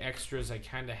all the extras I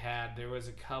kind of had. There was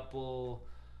a couple.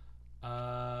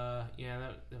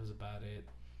 That was about it.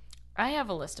 I have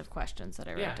a list of questions that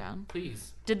I wrote down.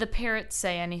 Please. Did the parrot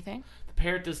say anything? The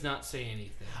parrot does not say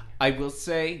anything. I will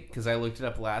say, because I looked it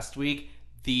up last week,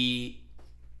 the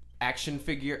action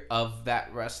figure of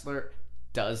that wrestler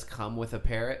does come with a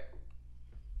parrot.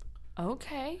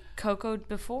 Okay, Coco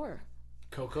before.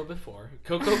 Coco before.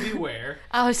 Coco Beware.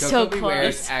 I was Coco so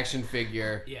Beware's close. action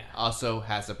figure Yeah. also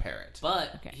has a parrot.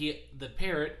 But Okay. the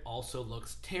parrot also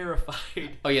looks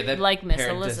terrified. Oh yeah, that Like Miss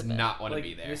parrot Elizabeth. does not want to Like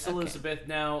be there. Miss Elizabeth.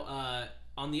 Now,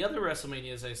 on the other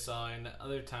WrestleManias I saw and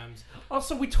other times,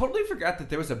 Also, we totally forgot that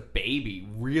there was a baby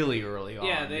really early on.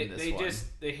 yeah, in this one.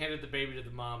 they handed the baby to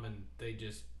the mom and they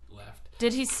just left.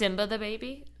 Did he Simba the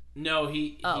baby? No,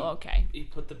 he Okay. he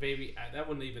put the baby. That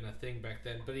wasn't even a thing back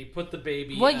then. But he put the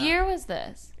baby. What year was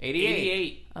this? 88.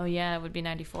 88. Oh yeah, it would be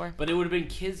 94. But it would have been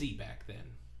Kizzy back then.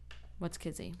 What's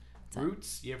Kizzy? What's that?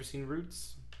 Roots. You ever seen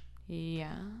Roots?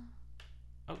 Yeah.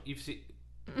 Oh, you've seen.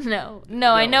 No,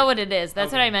 I know what it is.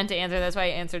 That's what Okay. I meant to answer. That's why I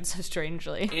answered so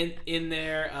strangely. In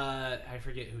there, I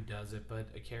forget who does it, but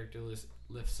a character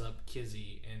lifts up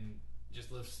Kizzy and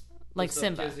just lifts Like up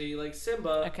Simba. Kizzy like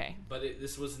Simba. Okay. But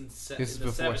this was in This in is the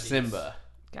before 70s. Simba.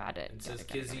 Got it. It Got says, it,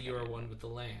 got it, Kizzy, got it, you got are it. one with the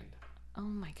land. Oh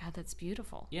my god, that's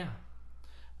beautiful. Yeah.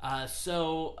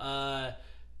 So the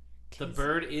Kizzy.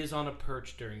 bird is on a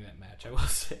perch during that match. I will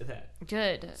say that.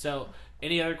 Good. So,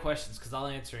 any other questions? Because I'll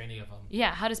answer any of them.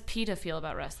 Yeah, how does PETA feel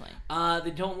about wrestling?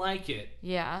 They don't like it,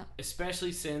 Yeah.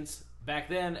 especially since back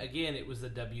then, again, it was the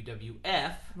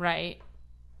WWF. Right.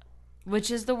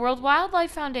 Which is the World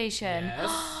Wildlife Foundation.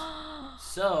 Yes.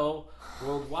 So,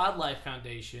 World Wildlife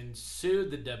Foundation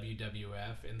sued the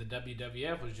WWF, and the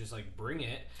WWF was just like, bring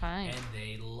it. Fine. And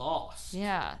they lost.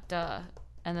 Yeah, duh.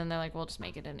 And then they're like, we'll just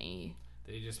make it an E.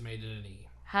 They just made it an E.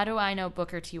 How do I know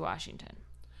Booker T. Washington?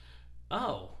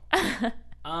 Oh.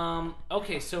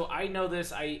 Okay, so I know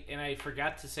this. I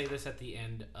forgot to say this at the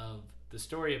end of the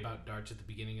story about darts at the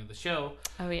beginning of the show.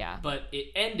 Oh, yeah. But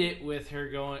it ended with her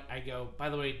going, I go, by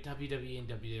the way, WWE and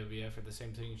WWF are the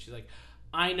same thing. And she's like,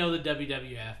 I know the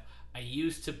WWF. I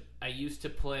used to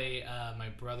play my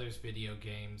brother's video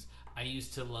games. I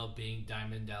used to love being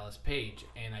Diamond Dallas Page.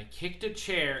 And I kicked a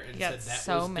chair and said that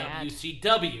so was mad.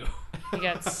 WCW. He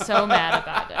got so mad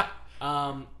about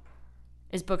it.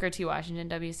 Is Booker T. Washington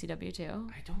WCW too?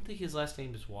 I don't think his last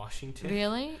name is Washington.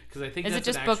 Really? Because I think is that's it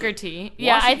just an Booker T?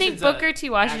 Yeah, I think Washington's Booker T.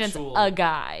 Washington's a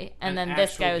guy, and then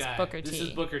this guy was guy. Booker T. This is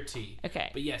Booker T.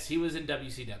 Okay. But yes, he was in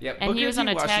WCW. Yep. And Booker he was T. on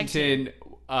a tag team.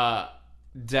 Washington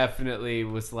definitely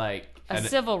was like A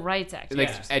civil rights activist. like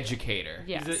Yes. educator.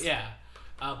 Yes.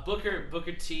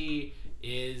 Booker T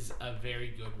is a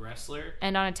very good wrestler.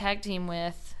 And on a tag team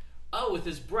with... Oh, with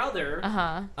his brother.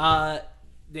 Uh-huh.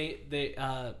 They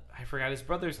I forgot his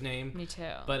brother's name. Me too.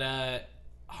 But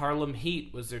Harlem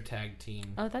Heat was their tag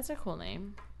team. Oh, that's a cool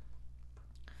name.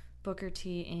 Booker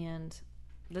T and...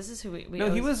 This is who we No,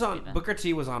 he always was on... beat them. Booker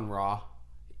T was on Raw.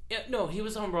 Yeah, no, he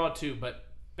was on Raw too, but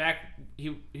back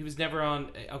he was never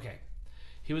on. Okay,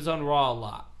 he was on Raw a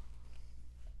lot,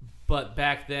 but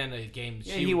back then a game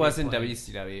Yeah, she he would was be in playing-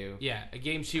 WCW. Yeah, a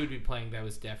game she would be playing that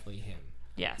was definitely him,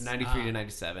 Yes. 93 to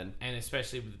 97. and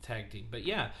especially with the tag team. But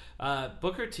yeah,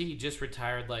 Booker T just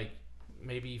retired like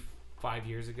maybe 5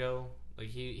 years ago. Like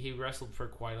he wrestled for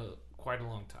quite a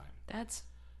long time. That's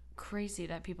crazy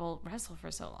that people wrestle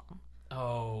for so long.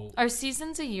 Oh, Are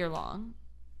seasons a year long?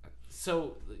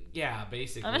 so yeah,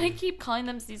 basically. I'm going to keep calling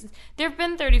them seasons. There have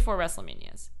been 34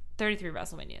 WrestleManias. 33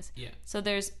 WrestleManias. Yeah. So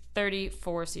there's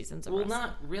 34 seasons of Well, wrestling.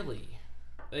 not really.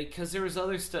 Like, because there was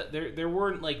other stuff. There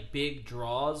weren't, like, big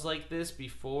draws like this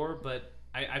before, but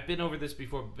I've been over this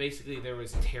before. Basically, there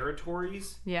was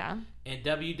territories, Yeah. and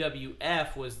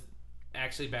WWF was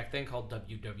actually back then called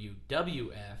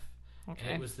WWWF, Okay.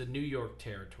 and it was the New York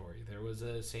territory. There was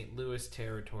a St. Louis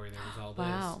territory. There was all this.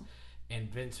 Wow.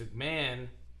 And Vince McMahon,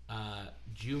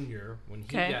 Jr., when he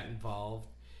Okay. got involved,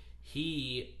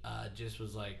 he just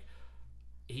was like,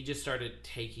 he just started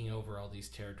taking over all these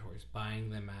territories, buying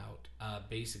them out.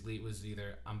 Basically, it was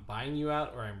either I'm buying you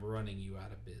out or I'm running you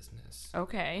out of business.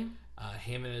 Okay.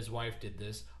 Him and his wife did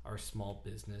this. Our small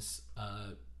business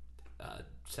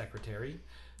secretary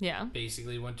Yeah.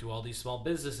 basically went to all these small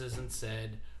businesses and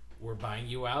said, we're buying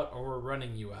you out or we're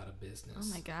running you out of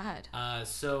business. Oh, my God.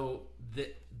 So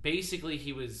basically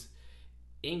he was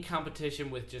in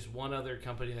competition with just one other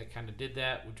company that kind of did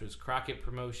that, which was Crockett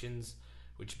Promotions,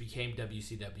 which became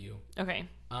WCW. Okay.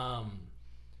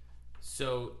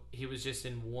 So he was just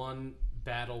in one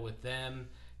battle with them,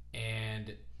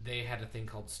 and they had a thing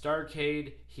called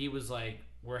Starrcade. He was like,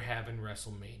 we're having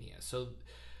WrestleMania. So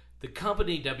the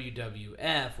company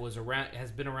WWF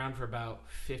has been around for about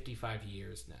 55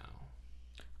 years now.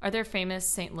 Are there famous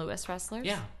St. Louis wrestlers?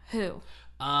 Yeah. Who?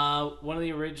 One of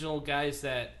the original guys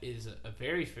that is a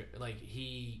very,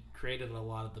 he created a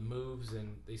lot of the moves,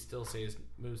 and they still say his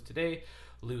moves today.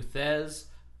 Lou Thez.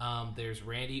 There's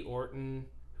Randy Orton,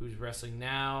 who's wrestling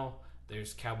now.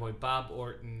 There's Cowboy Bob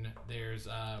Orton. There's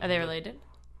Are they related?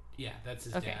 Yeah, that's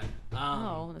his Okay. dad.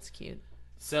 Oh, that's cute.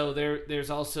 So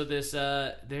there's also this.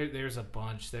 There's a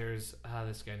bunch. There's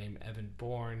this guy named Evan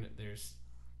Bourne. There's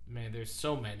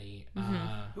so many.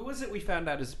 Who was it we found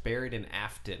out is buried in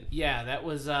Afton? Yeah, that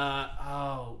was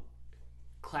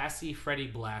Classy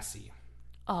Freddie Blassie.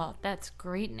 Oh, that's a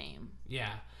great name.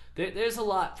 Yeah, there's a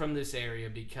lot from this area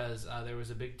because there was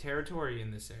a big territory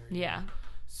in this area. Yeah.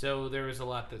 So there was a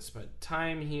lot that spent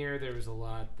time here. There was a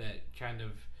lot that kind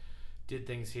of did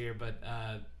things here, but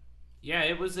yeah,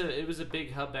 it was a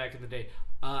big hub back in the day.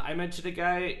 I mentioned a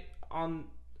guy on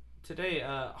today,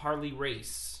 Harley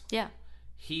Race. Yeah.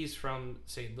 He's from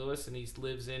St. Louis and he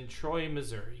lives in Troy,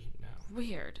 Missouri now.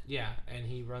 Weird. Yeah, and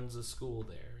he runs a school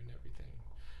there and everything,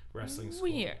 wrestling school.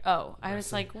 Weird. Oh, I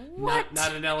was like, what?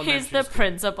 Not an elementary He's the school.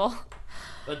 principal.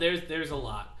 But there's a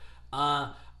lot.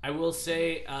 I will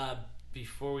say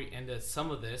before we end some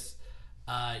of this,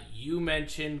 you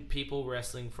mentioned people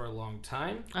wrestling for a long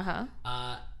time. Uh-huh.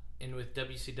 And with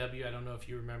WCW, I don't know if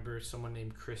you remember someone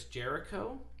named Chris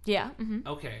Jericho. Yeah. Mm-hmm.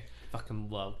 Okay. Fucking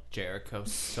love Jericho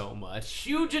so much.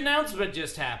 Huge announcement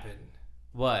just happened.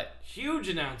 What? Huge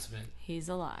announcement. He's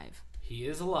alive. He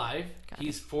is alive.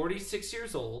 He's 46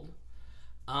 years old.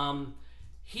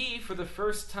 He, for the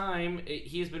first time,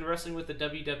 he has been wrestling with the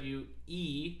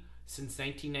WWE since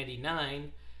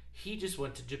 1999. He just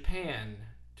went to Japan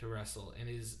to wrestle and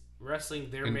is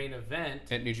wrestling their main event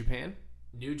at New Japan.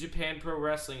 New Japan Pro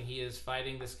Wrestling. He is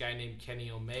fighting this guy named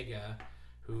Kenny Omega,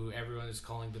 who everyone is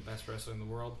calling the best wrestler in the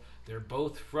world. They're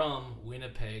both from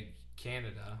Winnipeg,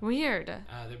 Canada. Weird.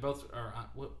 They're both.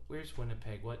 Where's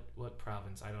Winnipeg? What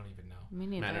province? I don't even know. Me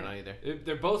neither. I don't know either.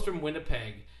 They're both from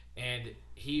Winnipeg, and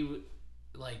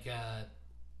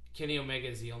Kenny Omega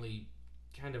is the only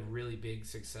kind of really big,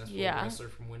 successful wrestler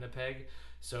from Winnipeg.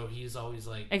 So he's always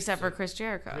like... Except for Chris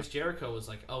Jericho. Chris Jericho was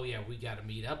like, oh yeah, we got to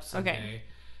meet up someday. Okay.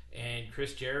 And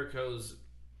Chris Jericho's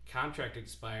contract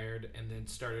expired and then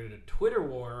started a Twitter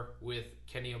war with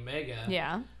Kenny Omega.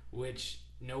 Yeah. Which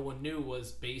no one knew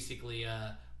was basically,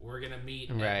 we're going to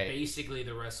meet at basically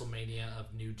the WrestleMania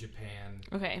of New Japan.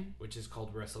 Okay. Which is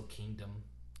called Wrestle Kingdom.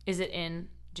 Is it in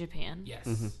Japan? Yes.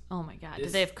 Mm-hmm. Oh my God. Do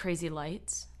they have crazy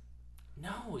lights?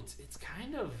 No, it's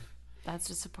kind of... That's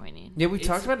disappointing. Yeah, we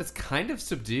talked about it's kind of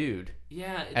subdued.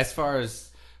 Yeah. As far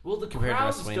as the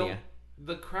crowds don't...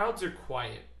 The crowds are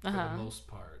quiet for the most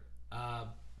part.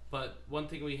 But one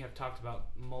thing we have talked about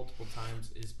multiple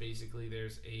times is basically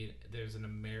there's an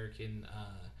American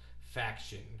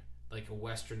faction, like a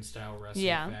Western style wrestling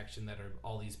faction that are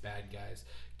all these bad guys.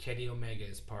 Kenny Omega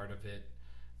is part of it,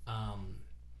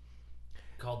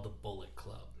 called the Bullet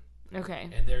Club. Okay.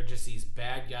 And they're just these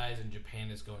bad guys, and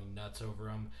Japan is going nuts over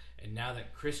them. And now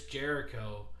that Chris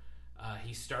Jericho,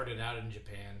 he started out in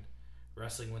Japan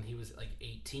wrestling when he was like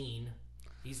 18.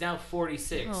 He's now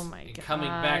 46 and coming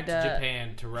back to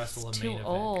Japan to wrestle a main event. Too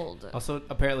old. Also,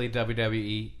 apparently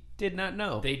WWE did not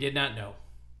know. They did not know.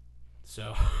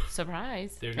 So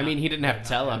surprise. He didn't have to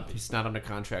tell him. He's not under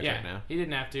contract right now. He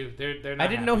didn't have to. They're not. I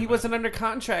didn't know he wasn't under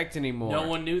contract anymore. No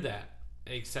one knew that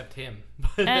except him.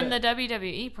 And the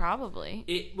WWE probably.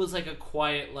 It was like a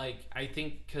quiet, I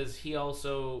think because he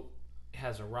also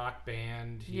has a rock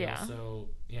band. He also,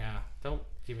 don't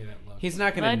give me that look. He's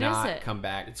not going to not come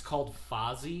back. It's called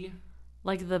Fozzy.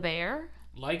 Like the bear?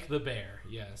 Like the bear,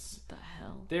 yes. What the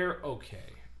hell? They're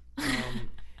okay.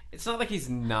 It's not like he's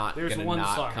not going to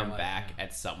not come back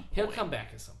at some point. He'll come back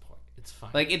at some point. It's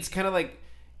fine. It's kind of like...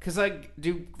 Because,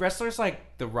 do wrestlers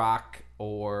like The Rock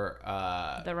or...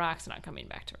 The Rock's not coming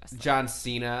back to wrestling. John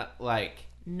Cena,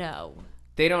 No.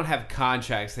 They don't have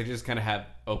contracts. They just kind of have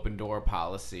open door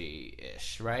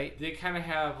policy-ish, right? They kind of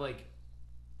have,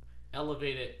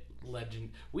 elevated legend.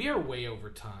 We are way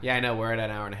over time. Yeah, I know. We're at an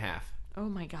hour and a half. Oh,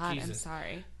 my God. Jesus. I'm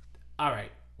sorry. All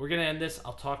right. We're going to end this.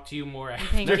 I'll talk to you more after.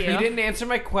 Thank you. You didn't answer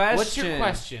my question. What's your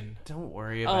question? Don't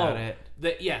worry about it.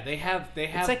 They have.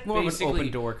 It's like more of an open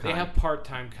door They have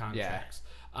part-time contracts.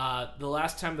 Yeah. The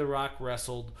last time The Rock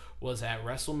wrestled was at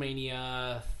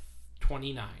WrestleMania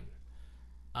 29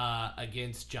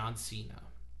 against John Cena,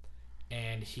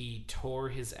 and he tore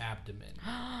his abdomen.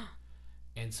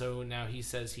 And so now he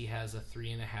says he has a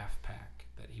 3.5 pack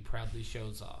that he proudly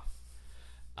shows off.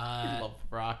 I love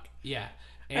Rock. Yeah.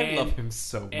 I love him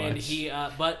so much. And he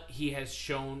has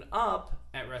shown up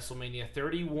at WrestleMania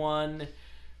 31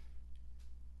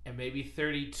 and maybe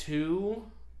 32.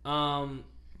 Definitely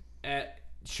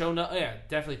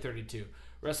 32.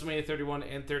 WrestleMania 31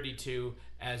 and 32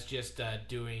 as just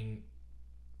doing,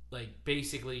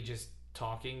 basically just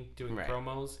talking, doing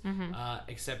promos. Mm-hmm.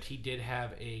 Except he did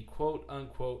have a quote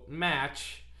unquote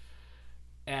match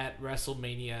at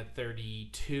WrestleMania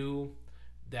 32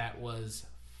 that was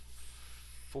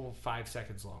 5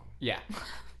 seconds long. Yeah.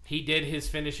 He did his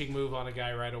finishing move on a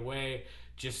guy right away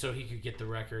just so he could get the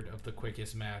record of the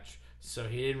quickest match. So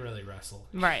he didn't really wrestle.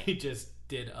 Right. He just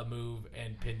did a move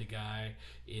and pinned a guy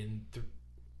in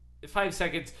 5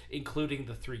 seconds, including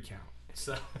the 3 count.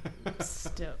 So,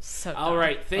 still so all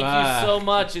right. Thank you so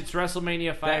much. It's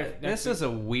WrestleMania 5. This is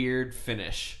a weird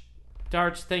finish.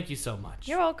 Darch, thank you so much.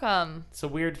 You're welcome. It's a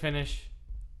weird finish,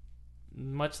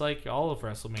 much like all of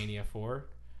WrestleMania 4.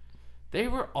 They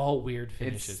were all weird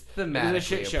finishes. It's thematically a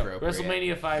shit show. appropriate.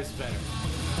 WrestleMania 5 is better.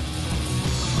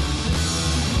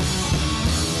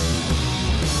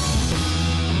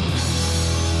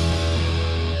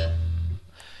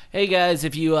 Hey guys,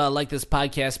 if you like this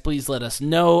podcast, please let us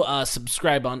know.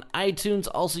 Subscribe on iTunes.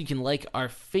 Also, you can like our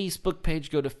Facebook page.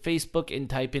 Go to Facebook and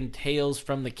type in Tales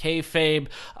From The Kayfabe.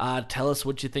 Tell us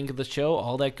what you think of the show,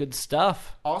 all that good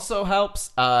stuff. Also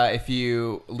helps if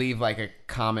you leave a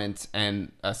comment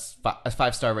and a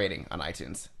 5-star rating on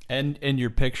iTunes. And your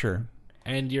picture.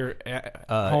 And your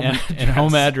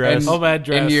home address.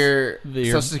 And your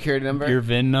social security number. Your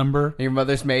VIN number. And your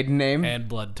mother's maiden name. And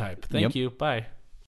blood type. Thank you. Bye.